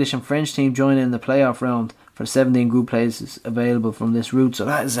 German, English and French team joining in the playoff round for 17 group places available from this route. So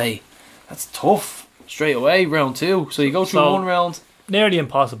that's tough straight away, round 2. So you go through 1 round. Nearly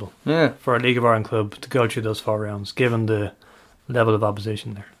impossible. Yeah. For a League of Ireland club to go through those 4 rounds, given the level of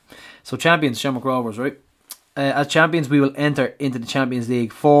opposition there. So champions, Shamrock Rovers, right? As champions, we will enter into the Champions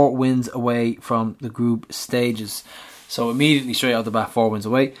League 4 wins away from the group stages. So immediately straight out the bat, 4 wins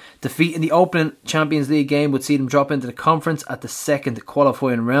away. Defeat in the opening Champions League game would see them drop into the conference at the second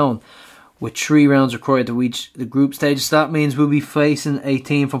qualifying round, with 3 rounds required to reach the group stages. So that means we'll be facing a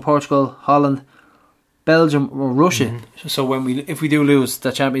team from Portugal, Holland, Belgium or Russia. Mm-hmm. So if we do lose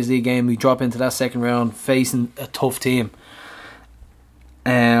that Champions League game, we drop into that second round facing a tough team.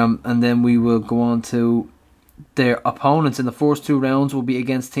 And then we will go on to their opponents in the first 2 rounds will be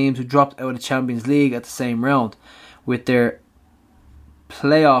against teams who dropped out of the Champions League at the same round, with their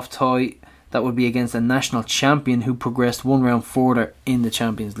playoff tie that would be against a national champion who progressed 1 round further in the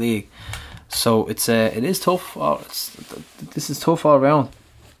Champions League. So it is tough. This is tough all round.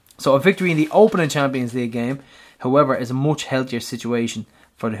 So a victory in the opening Champions League game, however, is a much healthier situation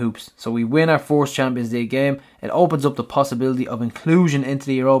for the Hoops. So we win our first Champions League game. It opens up the possibility of inclusion into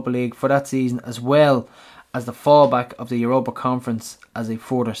the Europa League for that season, as well as the fallback of the Europa Conference as a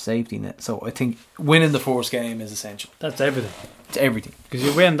further safety net. So I think winning the first game is essential. That's everything. It's everything. Because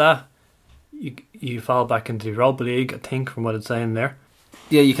you win that, you fall back into the Europa League, I think, from what it's saying there.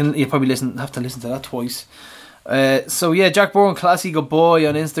 Yeah, you probably have to listen to that twice. So yeah, Jack Bourne, classy good boy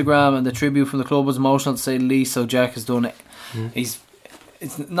on Instagram, and the tribute from the club was emotional to say the least. So Jack has done it. It's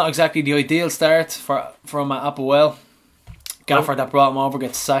not exactly the ideal start from Applewell. Gaffer that brought him over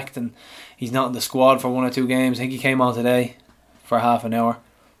gets sacked, and he's not in the squad for 1 or 2 games. I think he came on today for half an hour.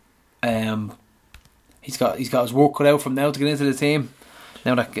 He's got his work cut out from now to get into the team.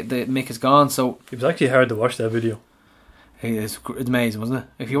 Now that the Mick is gone, so it was actually hard to watch that video. It's amazing, wasn't it?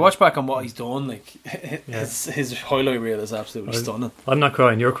 If you watch back on what he's done, like his highlight reel is absolutely stunning. I'm not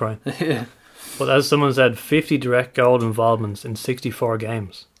crying, you're crying. Yeah. But as someone said, 50 direct goal involvements in 64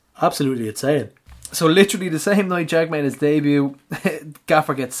 games. Absolutely insane. So literally the same night Jack made his debut,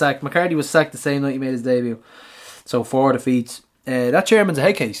 Gaffer gets sacked. McCarthy was sacked the same night he made his debut. So 4 defeats. That chairman's a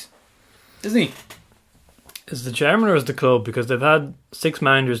head case, isn't he? Is the chairman or is the club? Because they've had 6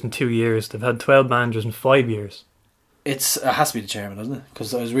 managers in 2 years. They've had 12 managers in 5 years. It has to be the chairman, doesn't it?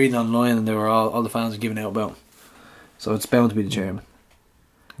 Because I was reading online and they were all the fans were giving out about. So it's bound to be the chairman.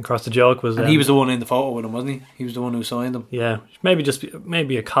 Of course, the joke was, and he was the one in the photo with him, wasn't he? He was the one who signed him. Yeah,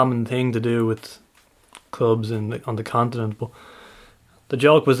 maybe a common thing to do with clubs on the continent. But the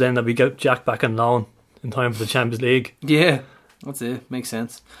joke was then that we got Jack back on loan in time for the Champions League. Yeah, that's it. Makes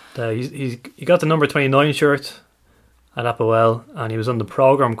sense. He got the number 29 shirt at Applewell, and he was on the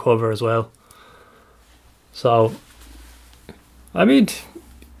programme cover as well. So, I mean,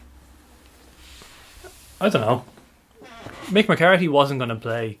 I don't know. Mick McCarthy wasn't going to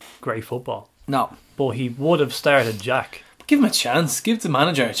play great football. No. But he would have started Jack. Give him a chance. Give the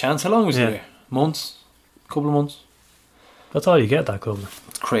manager a chance. How long was he there? Months? Couple of months? That's all you get at that club.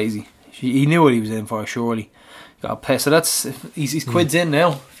 It's crazy. He knew what he was in for, surely. Got a pay. So that's he's quid's in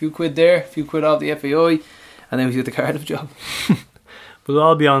now. A few quid there, a few quid off the FAI, and then he's got the Cardiff job. We'll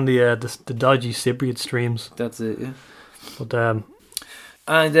all be on the dodgy Cypriot streams. That's it, yeah. But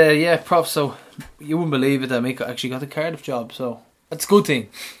and props. So you wouldn't believe it that Mick actually got the Cardiff job. So that's a good thing.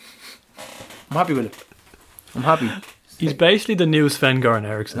 I'm happy with it. I'm happy. He's basically the new Sven-Göran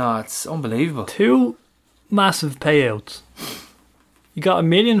Eriksson. No, it's unbelievable. 2 massive payouts. You got $1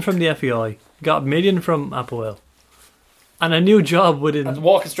 million from the FEI. You got $1 million from Apoel. And a new job within... And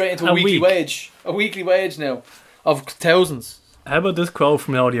walking straight into a weekly week. wage. A weekly wage now of thousands. How about this quote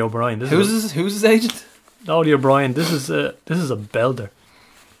from Audie O'Brien? Who's his agent? Audie O'Brien, this is a belter.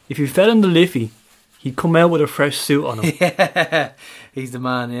 If you fed him the Liffey, he'd come out with a fresh suit on him. Yeah, he's the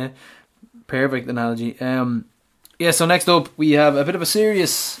man, yeah. Perfect analogy. So next up we have a bit of a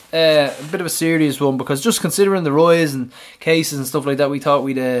serious one, because just considering the rise and cases and stuff like that, we thought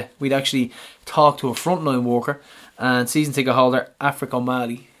we'd actually talk to a frontline worker and season ticket holder, Africa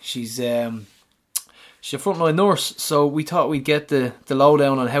O'Malley. She's a frontline nurse, so we thought we'd get the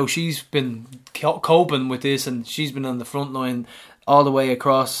lowdown on how she's been coping with this, and she's been on the front line all the way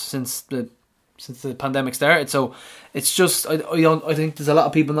across since the pandemic started. So it's just I think there's a lot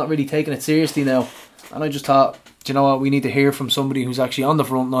of people not really taking it seriously now, and I just thought, do you know what, we need to hear from somebody who's actually on the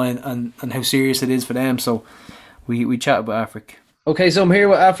front line and how serious it is for them. So we chat about Africa. Okay, so I'm here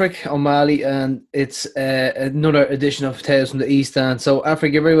with Africa O'Malley, and it's another edition of Tales from the East Stand. So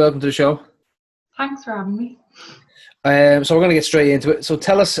Africa, you're very welcome to the show. Thanks for having me. So we're going to get straight into it. So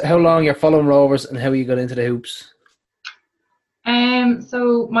tell us how long you're following Rovers and how you got into the hoops.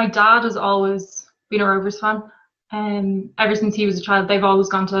 So my dad has always been a Rovers fan. Ever since he was a child, they've always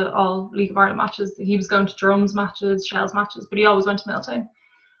gone to all League of Ireland matches. He was going to Drums matches, Shells matches, but he always went to Milltown.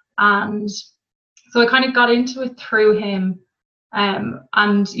 And so I kind of got into it through him.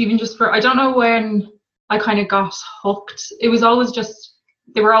 And even just I don't know when I kind of got hooked. It was always just,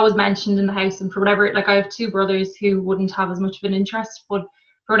 they were always mentioned in the house, and for whatever, like I have 2 brothers who wouldn't have as much of an interest, but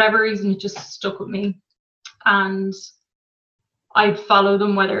for whatever reason it just stuck with me, and I'd follow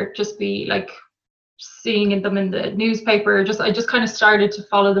them, whether it just be like seeing them in the newspaper, I just kind of started to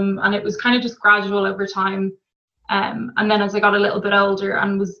follow them, and it was kind of just gradual over time, and then as I got a little bit older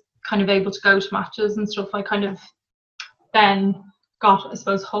and was kind of able to go to matches and stuff, I kind of then got, I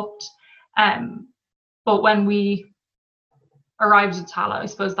suppose, hooked. But when we arrived at Tala, I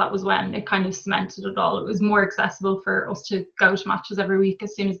suppose that was when it kind of cemented it all. It was more accessible for us to go to matches every week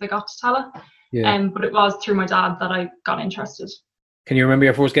as soon as they got to Tala. Yeah. But it was through my dad that I got interested. Can you remember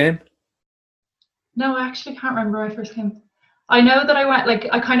your first game? No, I actually can't remember my first game. I know that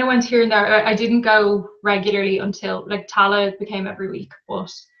I kind of went here and there. I didn't go regularly until Tala became every week.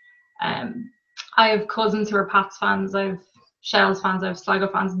 But I have cousins who are Pats fans, I have Shells fans, I have Sligo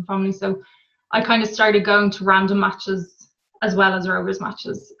fans in the family. So I kind of started going to random matches as well as Rovers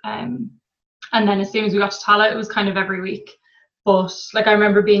matches. And then as soon as we got to Tala, it was kind of every week. But I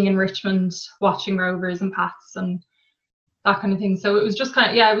remember being in Richmond watching Rovers and Pats and that kind of thing. So it was just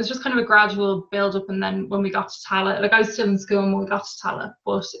kind of a gradual build up. And then when we got to Tala, I was still in school when we got to Tala,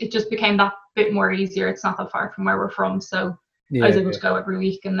 but it just became that bit more easier. It's not that far from where we're from. So I was able to go every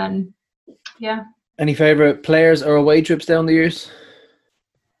week. And then, yeah. Any favourite players or away trips down the years?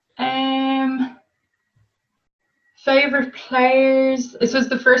 Favourite players, I suppose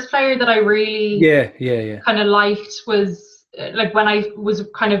the first player that I really kind of liked was when I was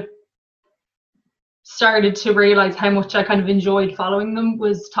kind of started to realise how much I kind of enjoyed following them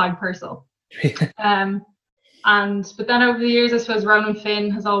was Tadhg Purcell. But then over the years, I suppose Ronan Finn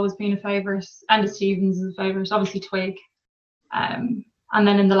has always been a favourite, Enda Stevens is a favourite, obviously Twig. And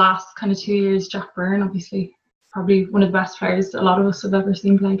then in the last kind of 2 years, Jack Byrne, obviously, probably one of the best players a lot of us have ever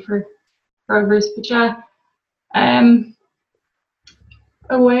seen played for Rovers. But yeah,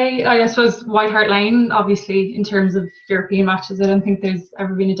 away, I suppose White Hart Lane, obviously, in terms of European matches, I don't think there's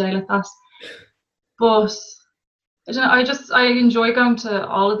ever been a day like that. But I don't know, I enjoy going to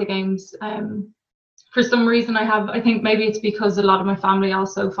all of the games. For some reason, I think maybe it's because a lot of my family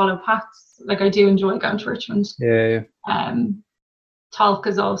also follow Pats. I do enjoy going to Richmond. Yeah. Talc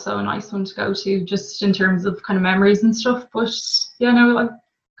is also a nice one to go to, just in terms of kind of memories and stuff. But yeah, no, I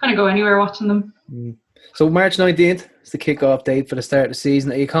kind of go anywhere watching them. So March 19th is the kick-off date for the start of the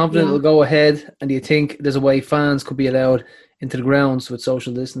season. Are you confident it'll go ahead, and do you think there's a way fans could be allowed into the grounds with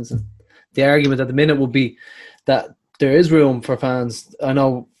social distancing? The argument at the minute would be that there is room for fans. I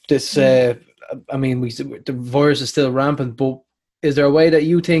know this, the virus is still rampant, but is there a way that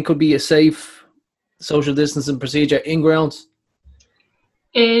you think could be a safe social distancing procedure in grounds?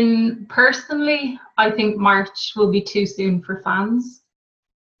 Personally, I think March will be too soon for fans.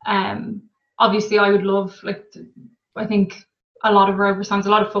 Obviously, I would love, I think a lot of Rovers fans, a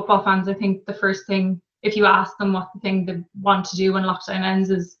lot of football fans, I think the first thing, if you ask them what the thing they want to do when lockdown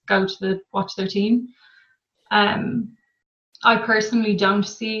ends, is go to watch their team. I personally don't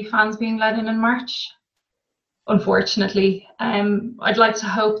see fans being let in March. unfortunately. I'd like to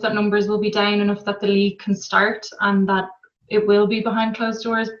hope that numbers will be down enough that the league can start and that it will be behind closed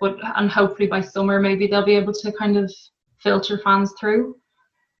doors, and hopefully by summer maybe they'll be able to kind of filter fans through.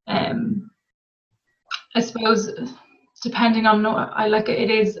 I suppose depending on,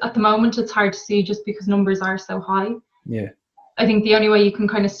 it is at the moment it's hard to see just because numbers are so high. Yeah. I think the only way you can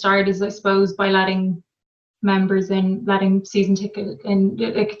kind of start is, I suppose, by letting members in, letting season ticket in.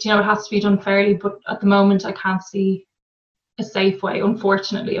 It has to be done fairly, but at the moment I can't see a safe way,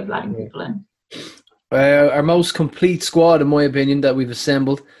 unfortunately, of letting people in. Our most complete squad, in my opinion, that we've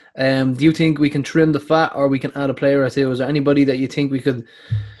assembled. Do you think we can trim the fat, or we can add a player or two? Is there anybody that you think we could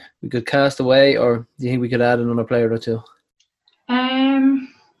cast away, or do you think we could add another player or two?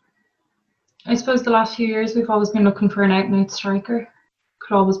 I suppose the last few years we've always been looking for an out-and-out striker.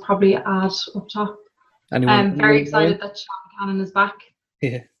 Could always probably add up top. I'm very excited that Sean Cannon is back.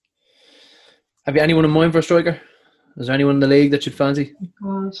 Yeah. Have you anyone in mind for a striker? Is there anyone in the league that you'd fancy?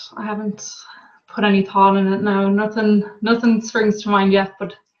 God, I haven't put any thought in it now. Nothing springs to mind yet,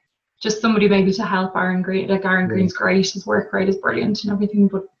 but just somebody maybe to help Aaron Green. Like, Aaron Green's great, his work rate is brilliant and everything,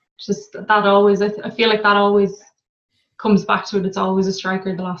 but just that always, I feel like that always comes back to it. It's always a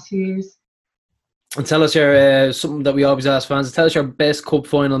striker the last few years. And tell us your something that we always ask fans. Tell us your best cup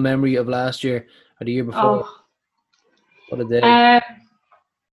final memory of last year or the year before. What a day!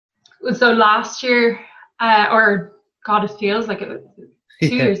 So last year, or God, it feels like it was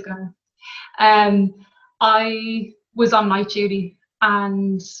 2 years ago. I was on night duty,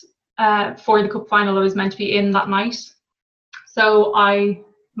 and for the cup final, I was meant to be in that night. So I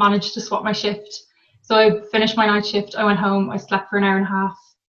managed to swap my shift. So I finished my night shift. I went home. I slept for an hour and a half.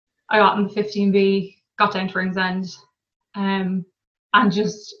 I got in the 15B, got down to Ringsend, and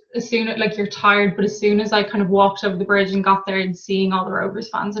just as soon as, like, you're tired, but as soon as I kind of walked over the bridge and got there and seeing all the Rovers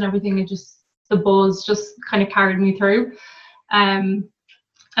fans and everything, the buzz just kind of carried me through. And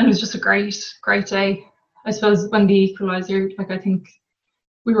it was just a great day. I suppose when the equaliser, I think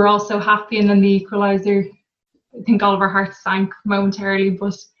we were all so happy, and then the equaliser, I think all of our hearts sank momentarily,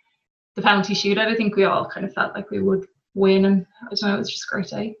 but the penalty shootout, I think we all kind of felt like we would win, and I don't know, it was just a great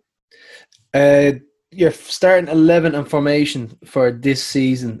day. You're starting 11 in formation for this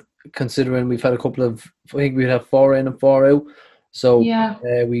season, considering we've had a couple of, I think we'd have 4 in and 4 out. So yeah.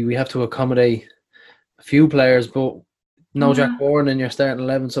 We have to accommodate a few players, but no Jack Bourne in your starting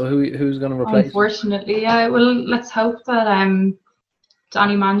 11. So who's going to replace? Unfortunately, yeah. Well, let's hope that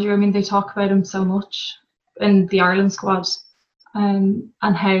Danny Mangier. I mean, they talk about him so much in the Ireland squad, and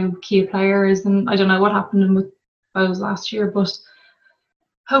how key a player is. And I don't know what happened with Bowes last year, but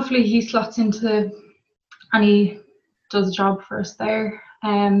hopefully he slots into and he does a job for us there.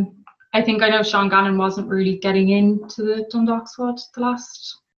 I know Sean Gannon wasn't really getting into the Dundalk squad the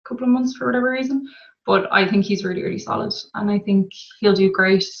last couple of months for whatever reason, but I think he's really, really solid, and I think he'll do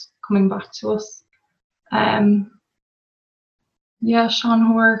great coming back to us. Sean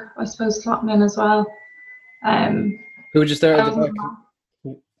Hoare, I suppose, slotting in as well. Who would you start at the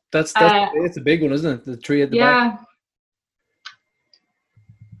back? That's it's a big one, isn't it? The three at the back. Yeah.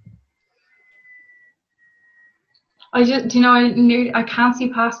 I can't see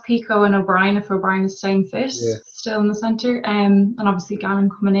past Pico and O'Brien if O'Brien is staying fit, still in the centre, and obviously Gannon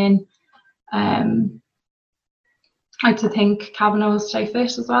coming in. I like to think Kavanagh will stay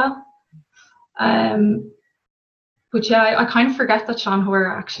fit as well. But yeah, I kind of forget that Sean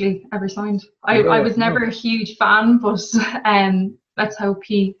Hoare actually ever signed. I was never a huge fan, but let's hope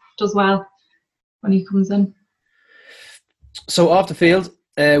he does well when he comes in. So off the field,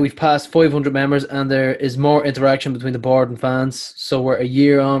 we've passed 500 members, and there is more interaction between the board and fans. So we're a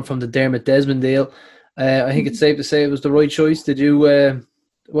year on from the Dermot Desmond deal. I think it's safe to say it was the right choice. Did you?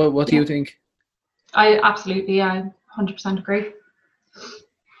 What do you think? I absolutely, 100% agree.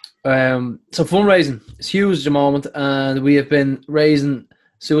 So fundraising is huge at the moment, and we have been raising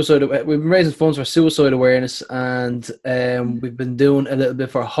funds for suicide awareness, and we've been doing a little bit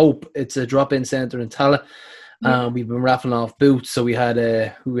for Hope. It's a drop-in centre in Tallaght. We've been raffling off boots. So we had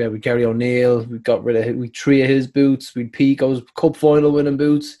Gary O'Neill. We got rid of 3 of his boots. We Pico's cup final winning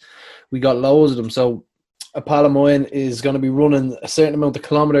boots. We got loads of them. So a pal of mine is going to be running a certain amount of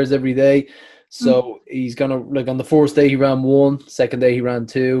kilometres every day. So he's going to, on the first day he ran 1, second day he ran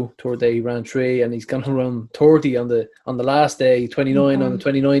 2, third day he ran 3, and he's going to run 30 on the last day, 29 on the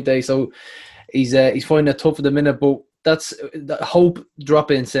 29th day. So he's finding it tough at the minute, but that's the Hope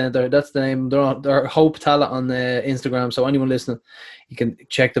Drop-In Centre. That's the name. They're Hope Tallaght on Instagram. So anyone listening, you can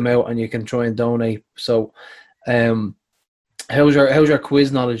check them out and you can try and donate. So, how's your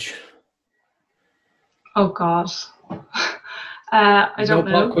quiz knowledge? Oh God. I There's don't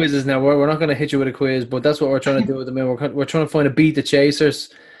no know. pop quizzes now. We're not going to hit you with a quiz, but that's what we're trying to do at the minute. We're trying to find a Beat the Chasers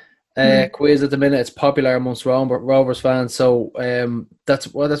quiz at the minute. It's popular amongst Rovers fans, so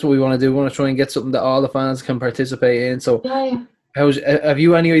that's what we want to do. We want to try and get something that all the fans can participate in. So, Yeah. have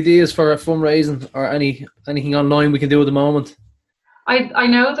you any ideas for a fundraising or anything online we can do at the moment? I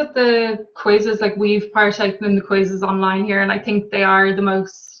know that the quizzes, like we've partaken in the quizzes online here, and I think they are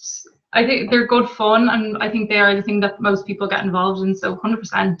I think they're good fun, and I think they are the thing that most people get involved in. So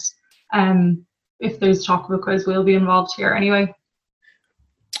 100%, if there's talk of a quiz, we'll be involved here anyway.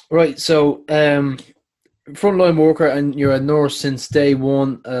 Right, so frontline worker, and you're a nurse since day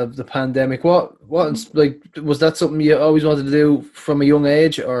one of the pandemic. What like was that something you always wanted to do from a young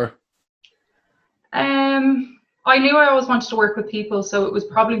age, or? I knew I always wanted to work with people, so it was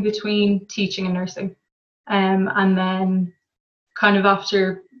probably between teaching and nursing, and then kind of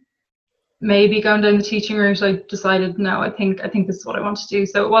after maybe going down the teaching route, I decided no, I think this is what I want to do.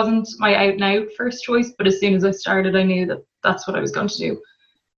 So it wasn't my out and out first choice, but as soon as I started, I knew that that's what I was going to do.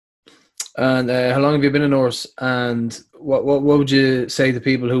 And how long have you been a nurse? And what would you say to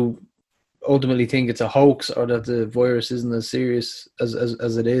people who ultimately think it's a hoax or that the virus isn't as serious as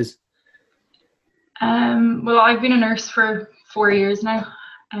it is? Well, I've been a nurse for 4 years now,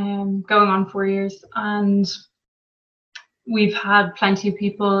 going on 4 years, and we've had plenty of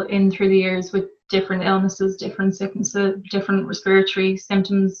people in through the years with different illnesses, different sicknesses, different respiratory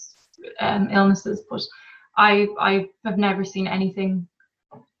symptoms, illnesses. But I have never seen anything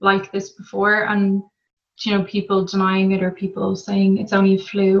like this before, and people denying it, or people saying it's only a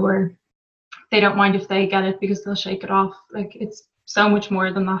flu, or they don't mind if they get it because they'll shake it off. Like, it's so much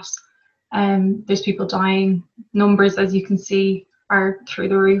more than that. There's people dying. Numbers, as you can see, are through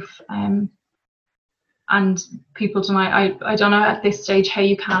the roof. And people deny. I don't know at this stage how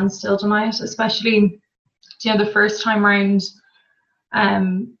you can still deny it, especially the first time round.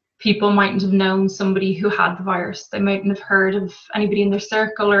 People mightn't have known somebody who had the virus. They mightn't have heard of anybody in their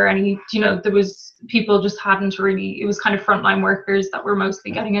circle, or there was people just hadn't really. It was kind of frontline workers that were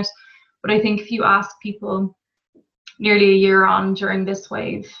mostly getting it. But I think if you ask people nearly a year on during this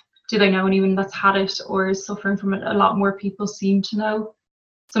wave, do they know anyone that's had it or is suffering from it? A lot more people seem to know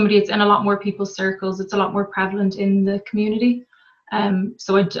somebody. It's in a lot more people's circles. It's a lot more prevalent in the community.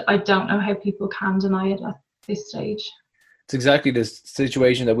 So I don't know how people can deny it at this stage. It's exactly the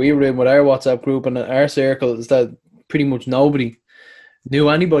situation that we were in with our WhatsApp group and our circle, is that pretty much nobody knew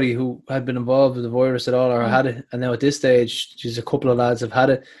anybody who had been involved with the virus at all or had it. And now at this stage, just a couple of lads have had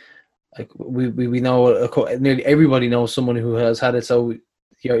it. Like we know nearly everybody knows someone who has had it. So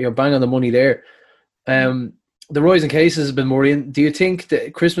you're bang on the money there. The rise in cases has been worrying. Do you think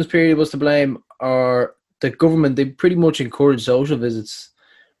the Christmas period was to blame, or the government? They pretty much encouraged social visits,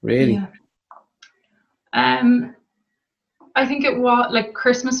 really. Yeah. I think it was like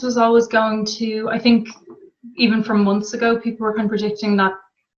Christmas was always going to. I think even from months ago, people were kind of predicting that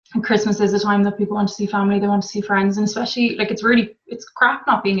Christmas is a time that people want to see family, they want to see friends, and especially like it's crap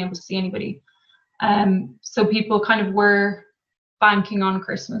not being able to see anybody. So people kind of were banking on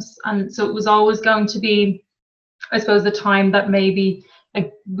Christmas, and so it was always going to be, I suppose, the time that maybe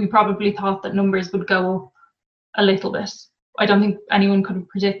like we probably thought that numbers would go up a little bit. I don't think anyone could have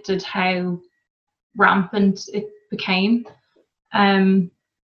predicted how rampant it became. And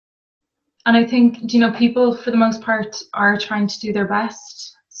I think people for the most part are trying to do their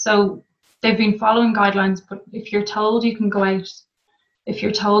best. So they've been following guidelines, but if you're told you can go out, if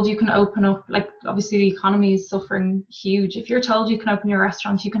you're told you can open up, like obviously the economy is suffering huge. If you're told you can open your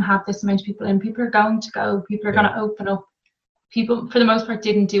restaurant, you can have this amount of people in, people are going to go, people are going to open up. People for the most part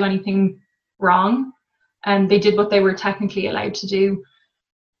didn't do anything wrong, and they did what they were technically allowed to do.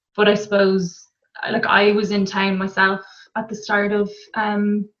 But I suppose, like, I was in town myself at the start of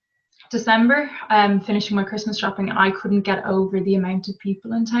December, finishing my Christmas shopping, and I couldn't get over the amount of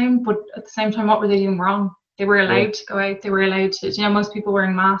people in town. But at the same time, what were they doing wrong? They were allowed to go out. They were allowed to, most people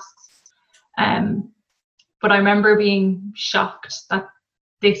wearing masks. But I remember being shocked that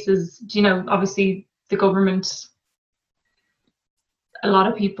this is, obviously the government, a lot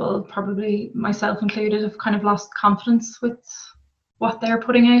of people, probably myself included, have kind of lost confidence with what they're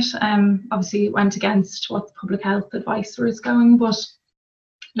putting out. Obviously it went against what the public health advice was going, but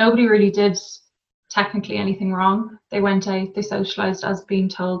nobody really did technically anything wrong. They went out, they socialised as being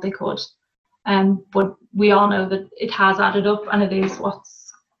told they could. But we all know that it has added up, and it is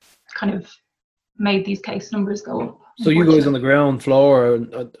what's kind of made these case numbers go up. So you guys on the ground floor,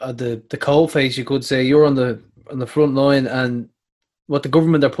 at the cold face, you could say, you're on the front line, and what the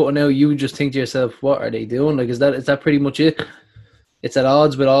government are putting out, you just think to yourself, what are they doing? Like, is that pretty much it? It's at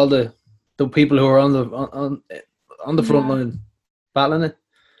odds with all the people who are on the front line. battling it?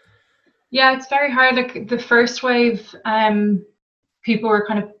 Yeah, it's very hard. Like the first wave, people were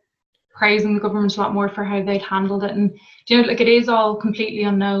kind of praising the government a lot more for how they'd handled it, and like it is all completely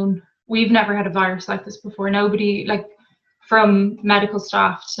unknown. We've never had a virus like this before. Nobody, like from medical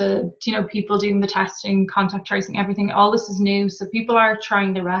staff to people doing the testing, contact tracing, everything. All this is new, so people are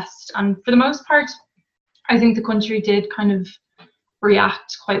trying their best, and for the most part, I think the country did kind of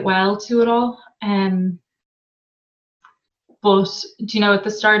react quite well to it all. But at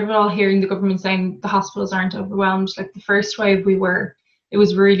the start of it all, hearing the government saying the hospitals aren't overwhelmed, like the first wave it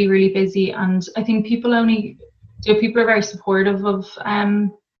was really, really busy, and I think people are very supportive of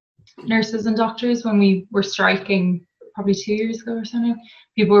nurses and doctors. When we were striking probably 2 years ago or so now,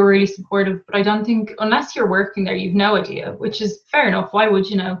 people were really supportive, but I don't think, unless you're working there, you've no idea, which is fair enough. Why would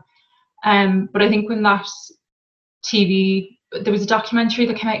you know? But I think when that there was a documentary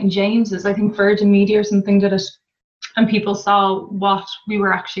that came out in James's, I think Virgin Media or something did it, and people saw what we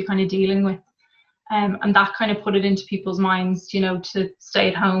were actually kind of dealing with. And that kind of put it into people's minds, to stay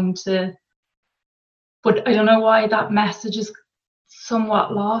at home, but I don't know why that message is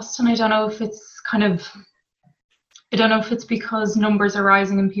somewhat lost. And I don't know if it's because numbers are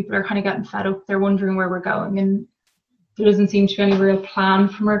rising and people are kind of getting fed up. They're wondering where we're going. And there doesn't seem to be any real plan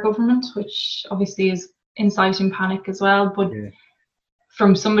from our government, which obviously is inciting panic as well. But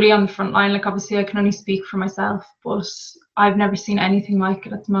from somebody on the front line, like obviously I can only speak for myself, but I've never seen anything like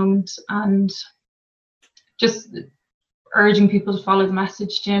it at the moment. And just urging people to follow the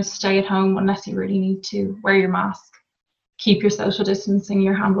message, stay at home unless you really need to, wear your mask, keep your social distancing,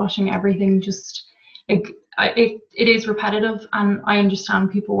 your hand washing, everything. Just like it is repetitive, and I understand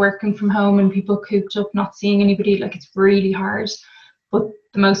people working from home and people cooped up, not seeing anybody, like it's really hard. But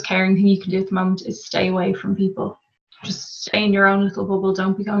the most caring thing you can do at the moment is stay away from people. Just stay in your own little bubble.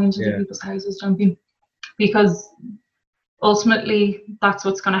 Don't be going into the people's houses. Because ultimately that's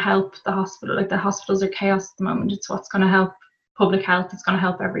what's going to help the hospital. Like the hospitals are chaos at the moment. It's what's going to help public health. It's going to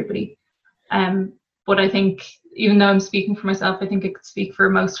help everybody. But I think, even though I'm speaking for myself, I think I could speak for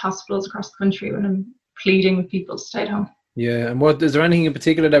most hospitals across the country when I'm pleading with people to stay at home. Yeah, and what is there anything in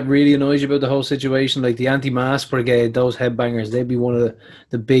particular that really annoys you about the whole situation? Like the anti-mask brigade, those headbangers, they'd be one of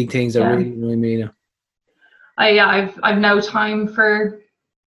the big things that really annoy me now. I've no time for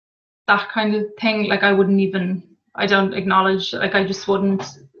that kind of thing. Like I don't acknowledge, like I just wouldn't.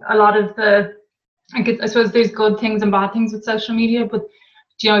 A lot of I suppose there's good things and bad things with social media, but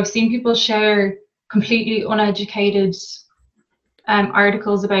I've seen people share completely uneducated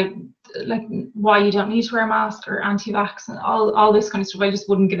articles about like why you don't need to wear a mask or anti-vax and all this kind of stuff. I just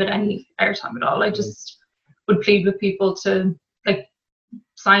wouldn't give it any airtime at all. I just would plead with people to, like,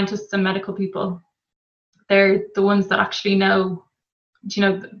 scientists and medical people, they're the ones that actually know.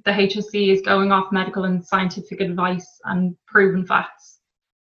 The HSE is going off medical and scientific advice and proven facts.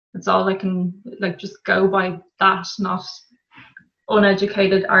 That's all I can, like, just go by that, not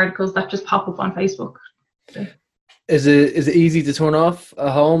uneducated articles that just pop up on Facebook. Is it easy to turn off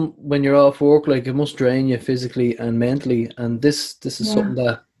at home when you're off work? Like, it must drain you physically and mentally. And this is something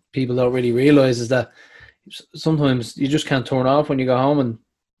that people don't really realise, is that sometimes you just can't turn off when you go home,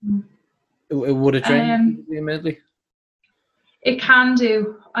 and it would have drained you mentally. It can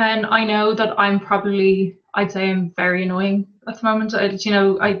do, and I know that I'd say I'm very annoying at the moment.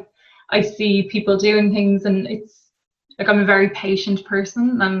 I see people doing things, and it's like I'm a very patient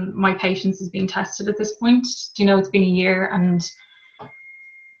person, and my patience is being tested at this point. It's been a year, and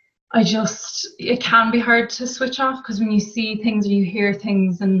it can be hard to switch off, because when you see things and you hear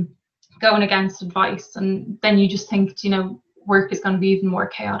things and going against advice, and then you just think, work is going to be even more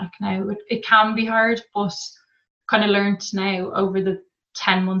chaotic now. It can be hard, but kind of learned now over the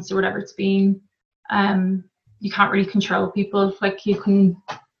 10 months or whatever it's been, you can't really control people. Like, you can,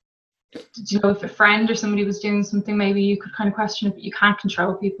 if a friend or somebody was doing something, maybe you could kind of question it, but you can't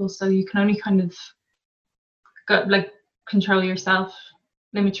control people, so you can only kind of control yourself,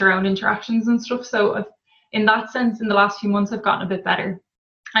 limit your own interactions and stuff. So in that sense, in the last few months, I've gotten a bit better.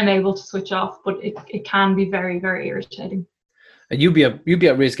 I'm able to switch off, but it can be very, very irritating. And you'd be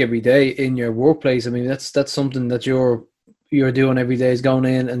at risk every day in your workplace. I mean, that's something that you're doing every day, is going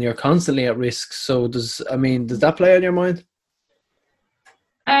in, and you're constantly at risk. So does that play on your mind?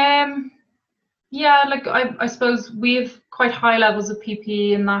 Yeah, like I suppose we have quite high levels of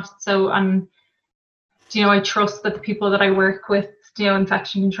PPE in that. So I trust that the people that I work with,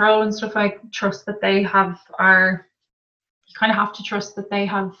 infection control and stuff, I trust that they have you kind of have to trust that they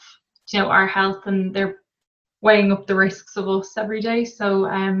have, our health, and they're weighing up the risks of us every day. So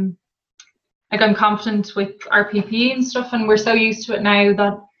I'm confident with our PPE and stuff, and we're so used to it now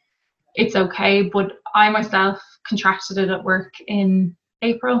that it's okay. But I myself contracted it at work in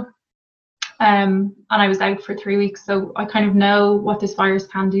April. And I was out for 3 weeks, so I kind of know what this virus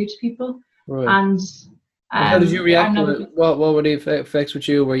can do to people. Right. And how did you react to it? What were the effects with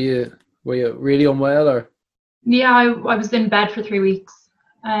you? Were you really unwell, or? Yeah, I was in bed for 3 weeks,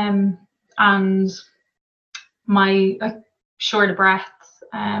 and my short of breath,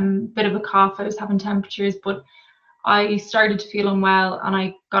 bit of a cough. I was having temperatures, but I started to feel unwell, and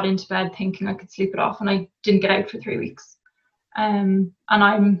I got into bed thinking I could sleep it off, and I didn't get out for 3 weeks. And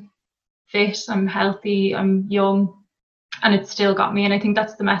I'm fit, I'm healthy, I'm young, and it still got me. And I think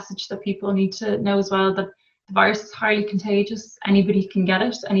that's the message that people need to know as well, that the virus is highly contagious. Anybody can get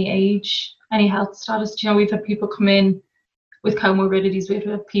it, any age, any health status. You know, we've had people come in with comorbidities, we've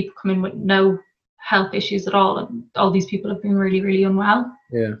had people come in with no health issues at all, and all these people have been really, really unwell.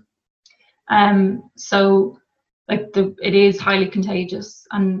 Yeah. So it is highly contagious,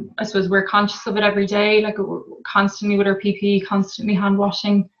 and I suppose we're conscious of it every day, like we're constantly with our PPE, constantly hand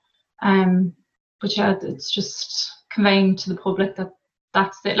washing. But yeah, it's just conveying to the public that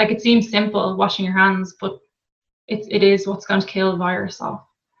that's it. Like, it seems simple, washing your hands, but it is what's going to kill the virus off.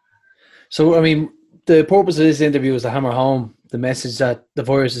 So, I mean, the purpose of this interview is to hammer home the message that the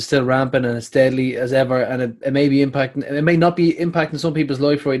virus is still rampant and it's deadly as ever, and it may be impacting. It may not be impacting some people's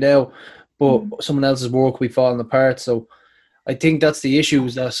life right now, but someone else's work will be falling apart. So, I think that's the issue,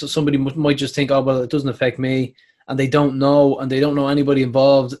 is that somebody might just think, oh, well, it doesn't affect me. And they don't know anybody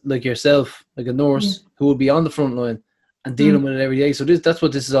involved like yourself, like a nurse who would be on the front line and dealing with it every day. So that's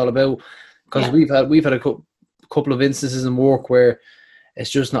what this is all about. Because we've had a couple of instances in work where it's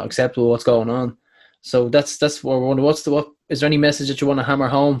just not acceptable what's going on. So that's what I wonder. What is there any message that you want to hammer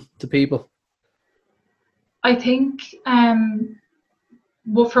home to people? I think,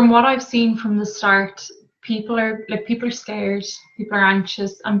 well, from what I've seen from the start, people are scared, people are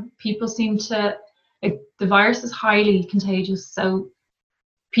anxious, and people seem to. The virus is highly contagious, so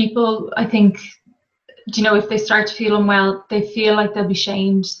people, I think, if they start to feel unwell, they feel like they'll be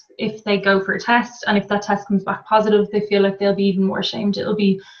shamed if they go for a test, and if that test comes back positive, they feel like they'll be even more shamed. It'll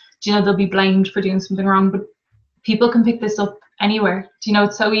be, they'll be blamed for doing something wrong, but people can pick this up anywhere.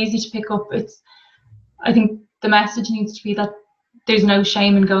 It's so easy to pick up. I think the message needs to be that there's no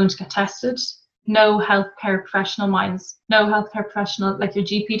shame in going to get tested. No healthcare professional minds. No healthcare professional, like your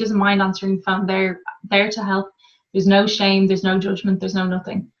GP, doesn't mind answering the phone. They're there to help. There's no shame. There's no judgment. There's no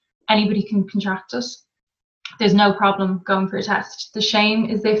nothing. Anybody can contract it. There's no problem going for a test. The shame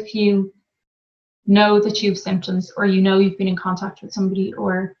is if you know that you have symptoms, or you've been in contact with somebody,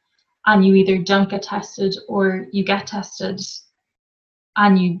 and you either don't get tested or you get tested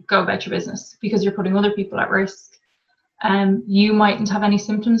and you go about your business because you're putting other people at risk. You mightn't have any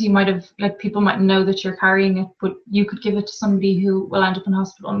symptoms. You might have, people might know that you're carrying it, but you could give it to somebody who will end up in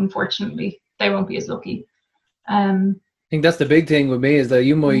hospital, and unfortunately they won't be as lucky. I think that's the big thing with me, is that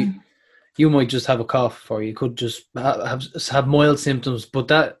you might just have a cough, or you could just have mild symptoms, but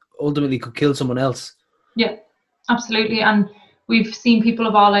that ultimately could kill someone else. Yeah, absolutely. And we've seen people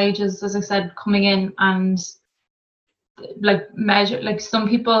of all ages, as I said, coming in and some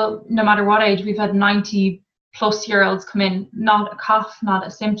people, no matter what age, we've had 90-plus-year-olds come in, not a cough, not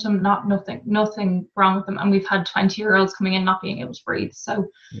a symptom, nothing wrong with them, and we've had 20-year-olds coming in not being able to breathe. So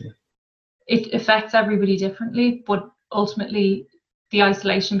it affects everybody differently, but ultimately the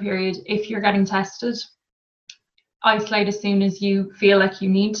isolation period, if you're getting tested, isolate as soon as you feel like you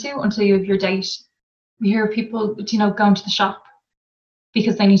need to until you have your date. We hear people, going to the shop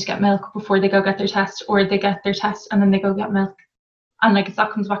because they need to get milk before they go get their test, or they get their test and then they go get milk. And if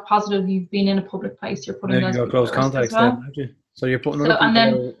that comes back positive, you've been in a public place, you're putting those close contacts well. then, you? So you're putting other people. And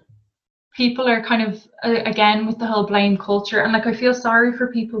then people are kind of again with the whole blame culture, and I feel sorry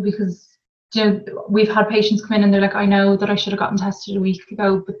for people because we've had patients come in and they're like, I know that I should have gotten tested a week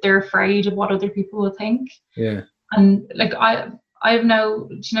ago, but they're afraid of what other people will think. Yeah. And I have no,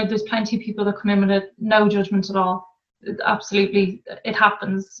 there's plenty of people that come in with it, no judgment at all. Absolutely, it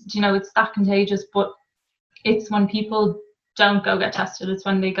happens. It's that contagious, but it's when people don't go get tested. It's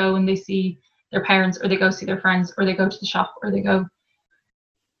when they go and they see their parents, or they go see their friends, or they go to the shop, or they go,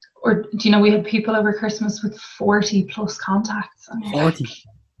 or we had people over Christmas with 40+ contacts. 40.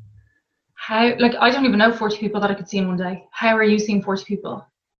 How, I don't even know 40 people that I could see in one day. How are you seeing 40 people?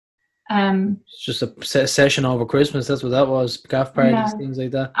 It's just a session over Christmas. That's what that was. Gaff parties, things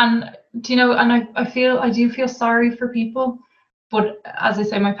like that. And and I do feel sorry for people, but as I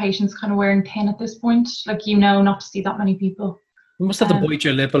say, my patient's kind of wearing thin at this point. Not to see that many people. You must have to bite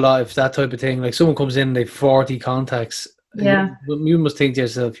your lip a lot if that type of thing. Like, someone comes in and they've 40 contacts. Yeah. You must think to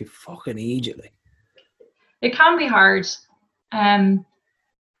yourself, you fucking idiot. It can be hard.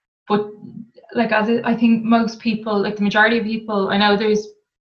 But But like, I think most people, like the majority of people, I know there's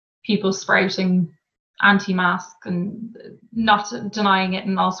people sprouting anti-mask and not denying it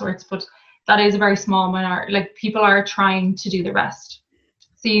and all sorts, but that is a very small minority. Like, people are trying to do their best.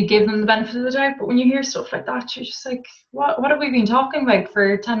 So you give them the benefit of the doubt, but when you hear stuff like that, you're just like, what have we been talking about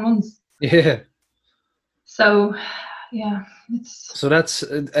for 10 months? Yeah. So, yeah, it's... So that's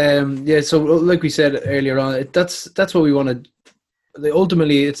so like we said earlier on, that's what we want to.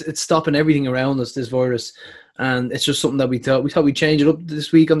 Ultimately, it's stopping everything around us, this virus, and it's just something that we thought we'd change it up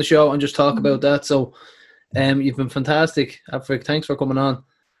this week on the show and just talk about that. So, you've been fantastic, Afric. Thanks for coming on.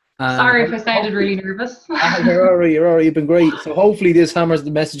 Sorry if I sounded really nervous. You're all right. You've been great. So hopefully this hammers the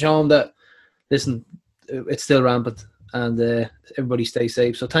message home that, listen, it's still rampant, and everybody stay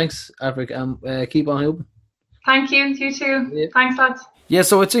safe. So thanks, Afric, and keep on helping. Thank you. You too. Yeah. Thanks, lads. Yeah,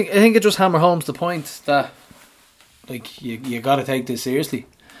 so I think it just hammer homes the point that, like, you got to take this seriously.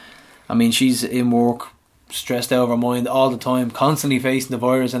 I mean, she's in work, stressed out of her mind all the time, constantly facing the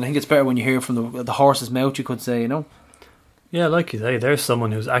virus, and I think it's better when you hear from the horse's mouth, you could say, you know. Yeah, like you say, there's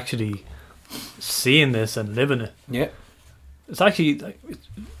someone who's actually seeing this and living it. Yeah. It's actually, like,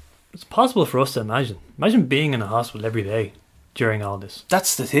 it's possible for us to imagine. Imagine being in a hospital every day during all this.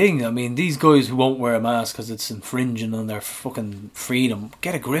 That's the thing. I mean, these guys who won't wear a mask because it's infringing on their fucking freedom,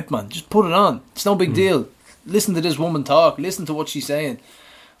 get a grip, man. Just put it on. It's no big deal. Listen to this woman talk. Listen to what she's saying.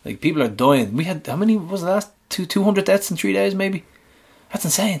 Like, people are dying. We had, how many was the last 200 deaths in 3 days, maybe? That's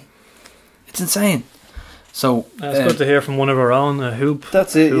insane. It's insane. So it's good to hear from one of our own, Hoop.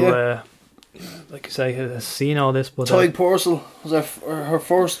 That's it, who, yeah. Like you say, has seen all this. But Tig Purcell was her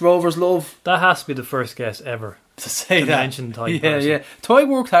first Rovers love. That has to be the first guest ever to say to that. mention Tig Yeah, Purcell. yeah. Tig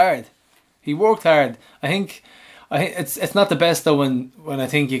worked hard. He worked hard. I think it's not the best though when I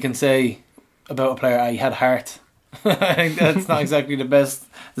think you can say about a player, he had heart. I think that's not exactly the best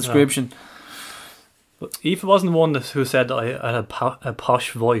description. No. But Aoife wasn't the one who said that I had a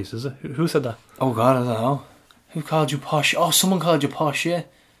posh voice, is it? Who said that? Oh God, I don't know. Who called you posh? Oh, someone called you posh, yeah.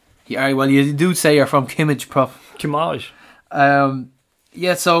 Yeah, well, you do say you're from Kimmage, Prof. Kimmage.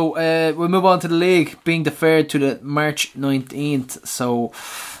 Yeah, so we'll move on to the league, being deferred to the March 19th. So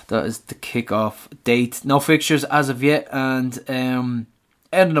that is the kick-off date. No fixtures as of yet, and end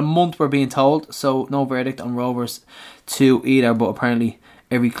of the month we're being told. So no verdict on Rovers 2 either, but apparently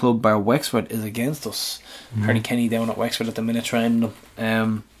every club bar Wexford is against us. Harry Kenny down at Wexford at the minute training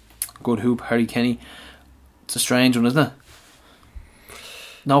them. Good hoop, Harry Kenny. It's a strange one, isn't it?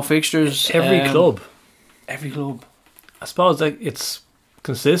 No fixtures. Every club. Every club. I suppose like it's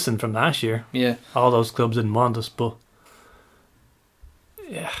consistent from last year. Yeah. All those clubs didn't want us, but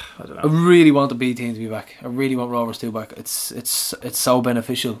yeah, I don't know. I really want the B team to be back. I really want Rovers 2 back. It's so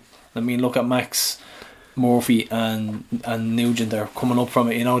beneficial. I mean, look at Max Murphy and Nugent. They're coming up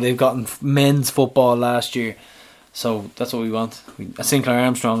from it. You know, they've gotten men's football last year, so that's what we want. Sinclair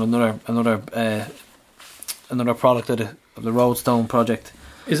Armstrong, another product of the Roadstone project.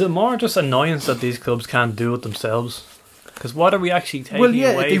 Is it more just annoyance that these clubs can't do it themselves? Because what are we actually taking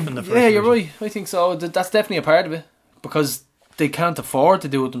away from the first division? You're right. I think so. That's definitely a part of it, because they can't afford to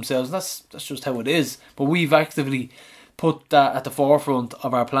do it themselves. That's just how it is. But we've actively put that at the forefront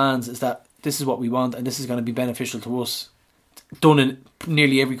of our plans, is that this is what we want and this is going to be beneficial to us. Done in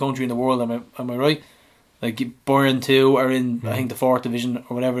nearly every country in the world, am I right? Like Bayern 2 are in, I think, the 4th division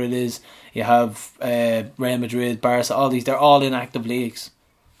or whatever it is. You have Real Madrid, Barca, all these. They're all in active leagues.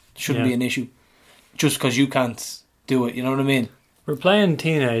 Shouldn't be an issue. Just because you can't do it, you know what I mean? We're playing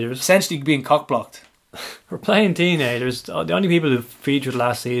teenagers. Essentially being cock-blocked. We're playing teenagers. The only people who featured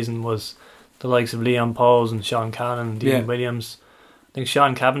last season was the likes of Leon Pauls and Sean Cannon and Dean Williams. I think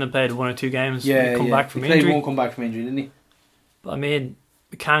Sean Cavanagh played 1 or 2 games. Come back from injury. He won't come back from injury, didn't he? But I mean,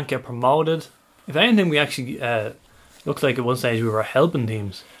 we can't get promoted. If anything, we actually looked like at one stage we were helping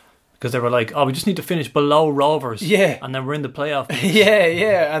teams, because they were like, "Oh, we just need to finish below Rovers." Yeah, and then we're in the playoff.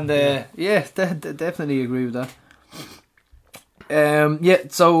 Definitely agree with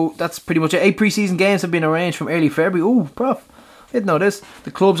that. So that's pretty much it. 8 pre-season games have been arranged from early February. Oh, Prof, I didn't know this.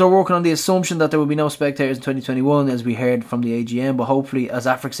 The clubs are working on the assumption that there will be no spectators in 2021, as we heard from the AGM. But hopefully, as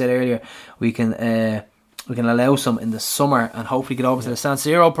Afric said earlier, we can allow some in the summer and hopefully get over to the San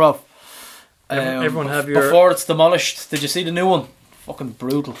Siro, Prof. Everyone have your... Before it's demolished. Did you see the new one? Fucking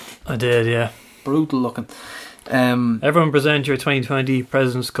brutal. I did, yeah. Brutal looking. Everyone present your 2020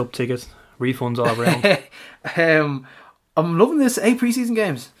 President's Cup ticket. Refunds all around. I'm loving this. 8 pre-season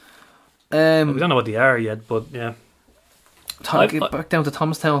games. We don't know what they are yet, but yeah. Get back down to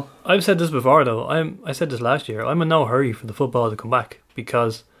Thomastown. I've said this before though. I said this last year. I'm in no hurry for the football to come back,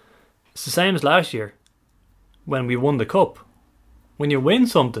 because it's the same as last year when we won the cup. When you win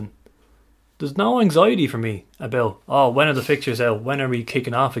something, there's no anxiety for me about, when are the fixtures out? When are we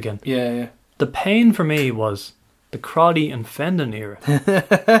kicking off again? Yeah. The pain for me was the Crotty and Fendon era.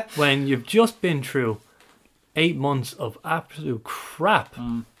 When you've just been through 8 months of absolute crap,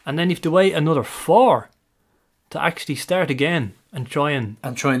 and then you have to wait another 4 to actually start again and try and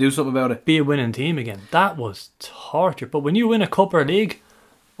do something about it. Be a winning team again. That was torture. But when you win a cup or a league,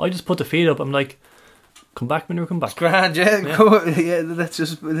 I just put the feet up. I'm like, come back when you come back. It's grand, yeah. Let's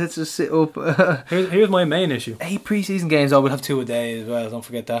just sit up. Here's my main issue. 8 pre-season games. We'll have 2 a day as well. Don't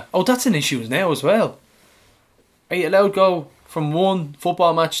forget that. Oh, that's an issue now as well. Are you allowed to go from one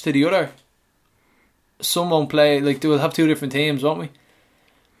football match to the other? Some won't play. Like, we'll have 2 different teams, won't we?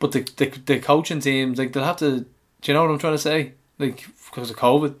 But the coaching teams, like, they'll have to. Do you know what I'm trying to say? Like, because of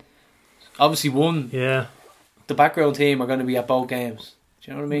COVID, obviously the background team are going to be at both games.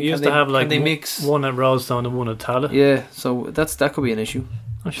 Do you know what I mean? You used to have like they mix one at Rosedown and one at Tala. Yeah, so that could be an issue.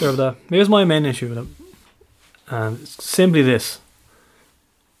 I'm sure of that. Here's my main issue with it, and it's simply this: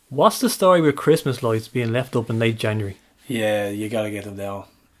 what's the story with Christmas lights being left up in late January? Yeah, you gotta get them down.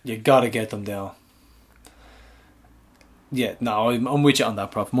 You gotta get them down. Yeah, no, I'm with you on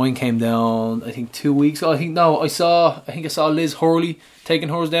that, Prof. Mine came down, I think 2 weeks ago. I saw Liz Hurley taking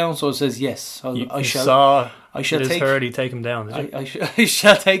hers down, so it says yes. I shall Liz Hurley take them down. I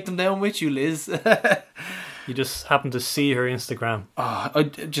shall take them down with you, Liz. You just happen to see her Instagram.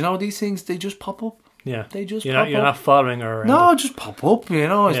 Do you know these things? They just pop up. Yeah, they just you're not following her. No, just pop up. You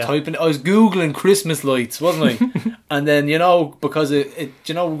know, I was googling Christmas lights, wasn't I? And then because it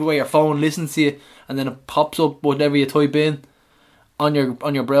the way your phone listens to you. And then it pops up whatever you type in on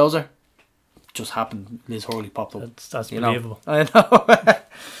your browser. Just happened. Liz Hurley popped up. That's believable. I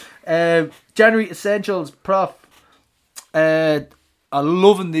know. January essentials, Prof. I'm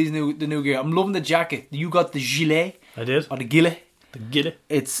loving the new gear. I'm loving the jacket. You got the gilet. I did. Or the gilet. The gilet.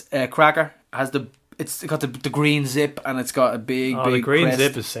 It's a cracker. It's got the green zip and it's got a big the green crest.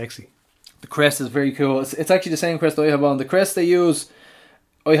 Zip is sexy. The crest is very cool. It's actually the same crest I have on. The crest they use.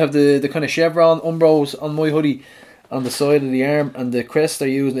 I have the kind of chevron umbros on my hoodie on the side of the arm, and the crest they're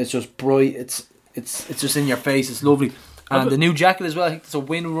using, it's just bright. It's just in your face. It's lovely. And the new jacket as well. I think it's a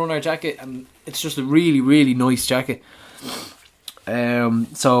wind runner jacket, and it's just a really, really nice jacket.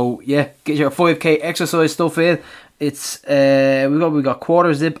 So yeah, get your 5k exercise stuff in. It's we got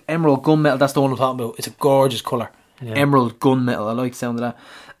quarter zip emerald gunmetal. That's the one I'm talking about. It's a gorgeous colour. Yeah. Emerald gunmetal. I like the sound of that.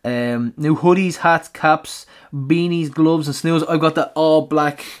 New hoodies, hats, caps, beanies, gloves and snooze. I've got the all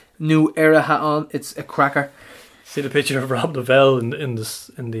black new era hat on. It's a cracker. See the picture of Rob Lavelle in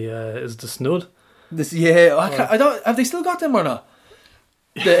the is the snood? I don't. Have they still got them or not?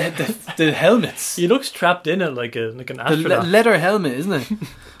 The helmets. He looks trapped in it like an astronaut. The leather helmet, isn't it?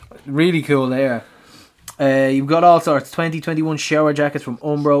 Really cool there. You've got all sorts 2021 shower jackets from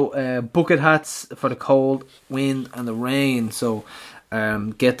Umbro, bucket hats for the cold, wind and the rain. So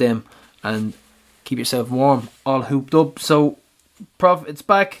get them and keep yourself warm, all hooped up. So Prof, it's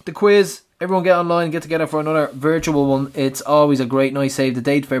back, the quiz. Everyone get online and get together for another virtual one. It's always a great night. Save the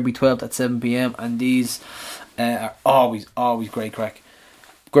date, February 12th at 7 p.m. and these are always great crack.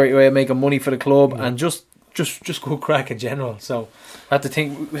 Great way of making money for the club and just good crack in general. So I have to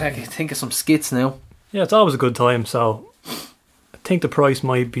think of some skits now. Yeah, it's always a good time. So I think the price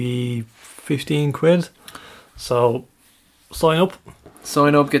might be 15 quid. So sign up,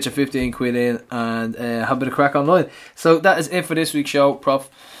 get your 15 quid in and have a bit of crack online. So that is it for this week's show, Prof.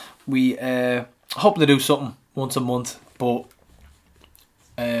 We hoping to do something once a month, but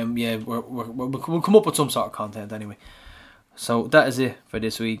we'll come up with some sort of content anyway. So that is it for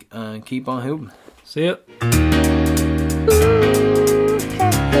this week, and keep on hooping. See ya.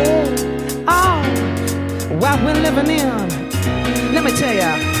 What we're living in, let me tell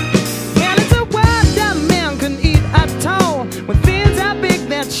ya. And it's a world that man can eat at all. When things are big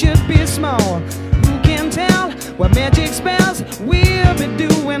that should be small. Who can tell what magic spells we'll be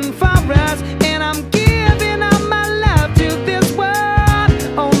doing for us? And I'm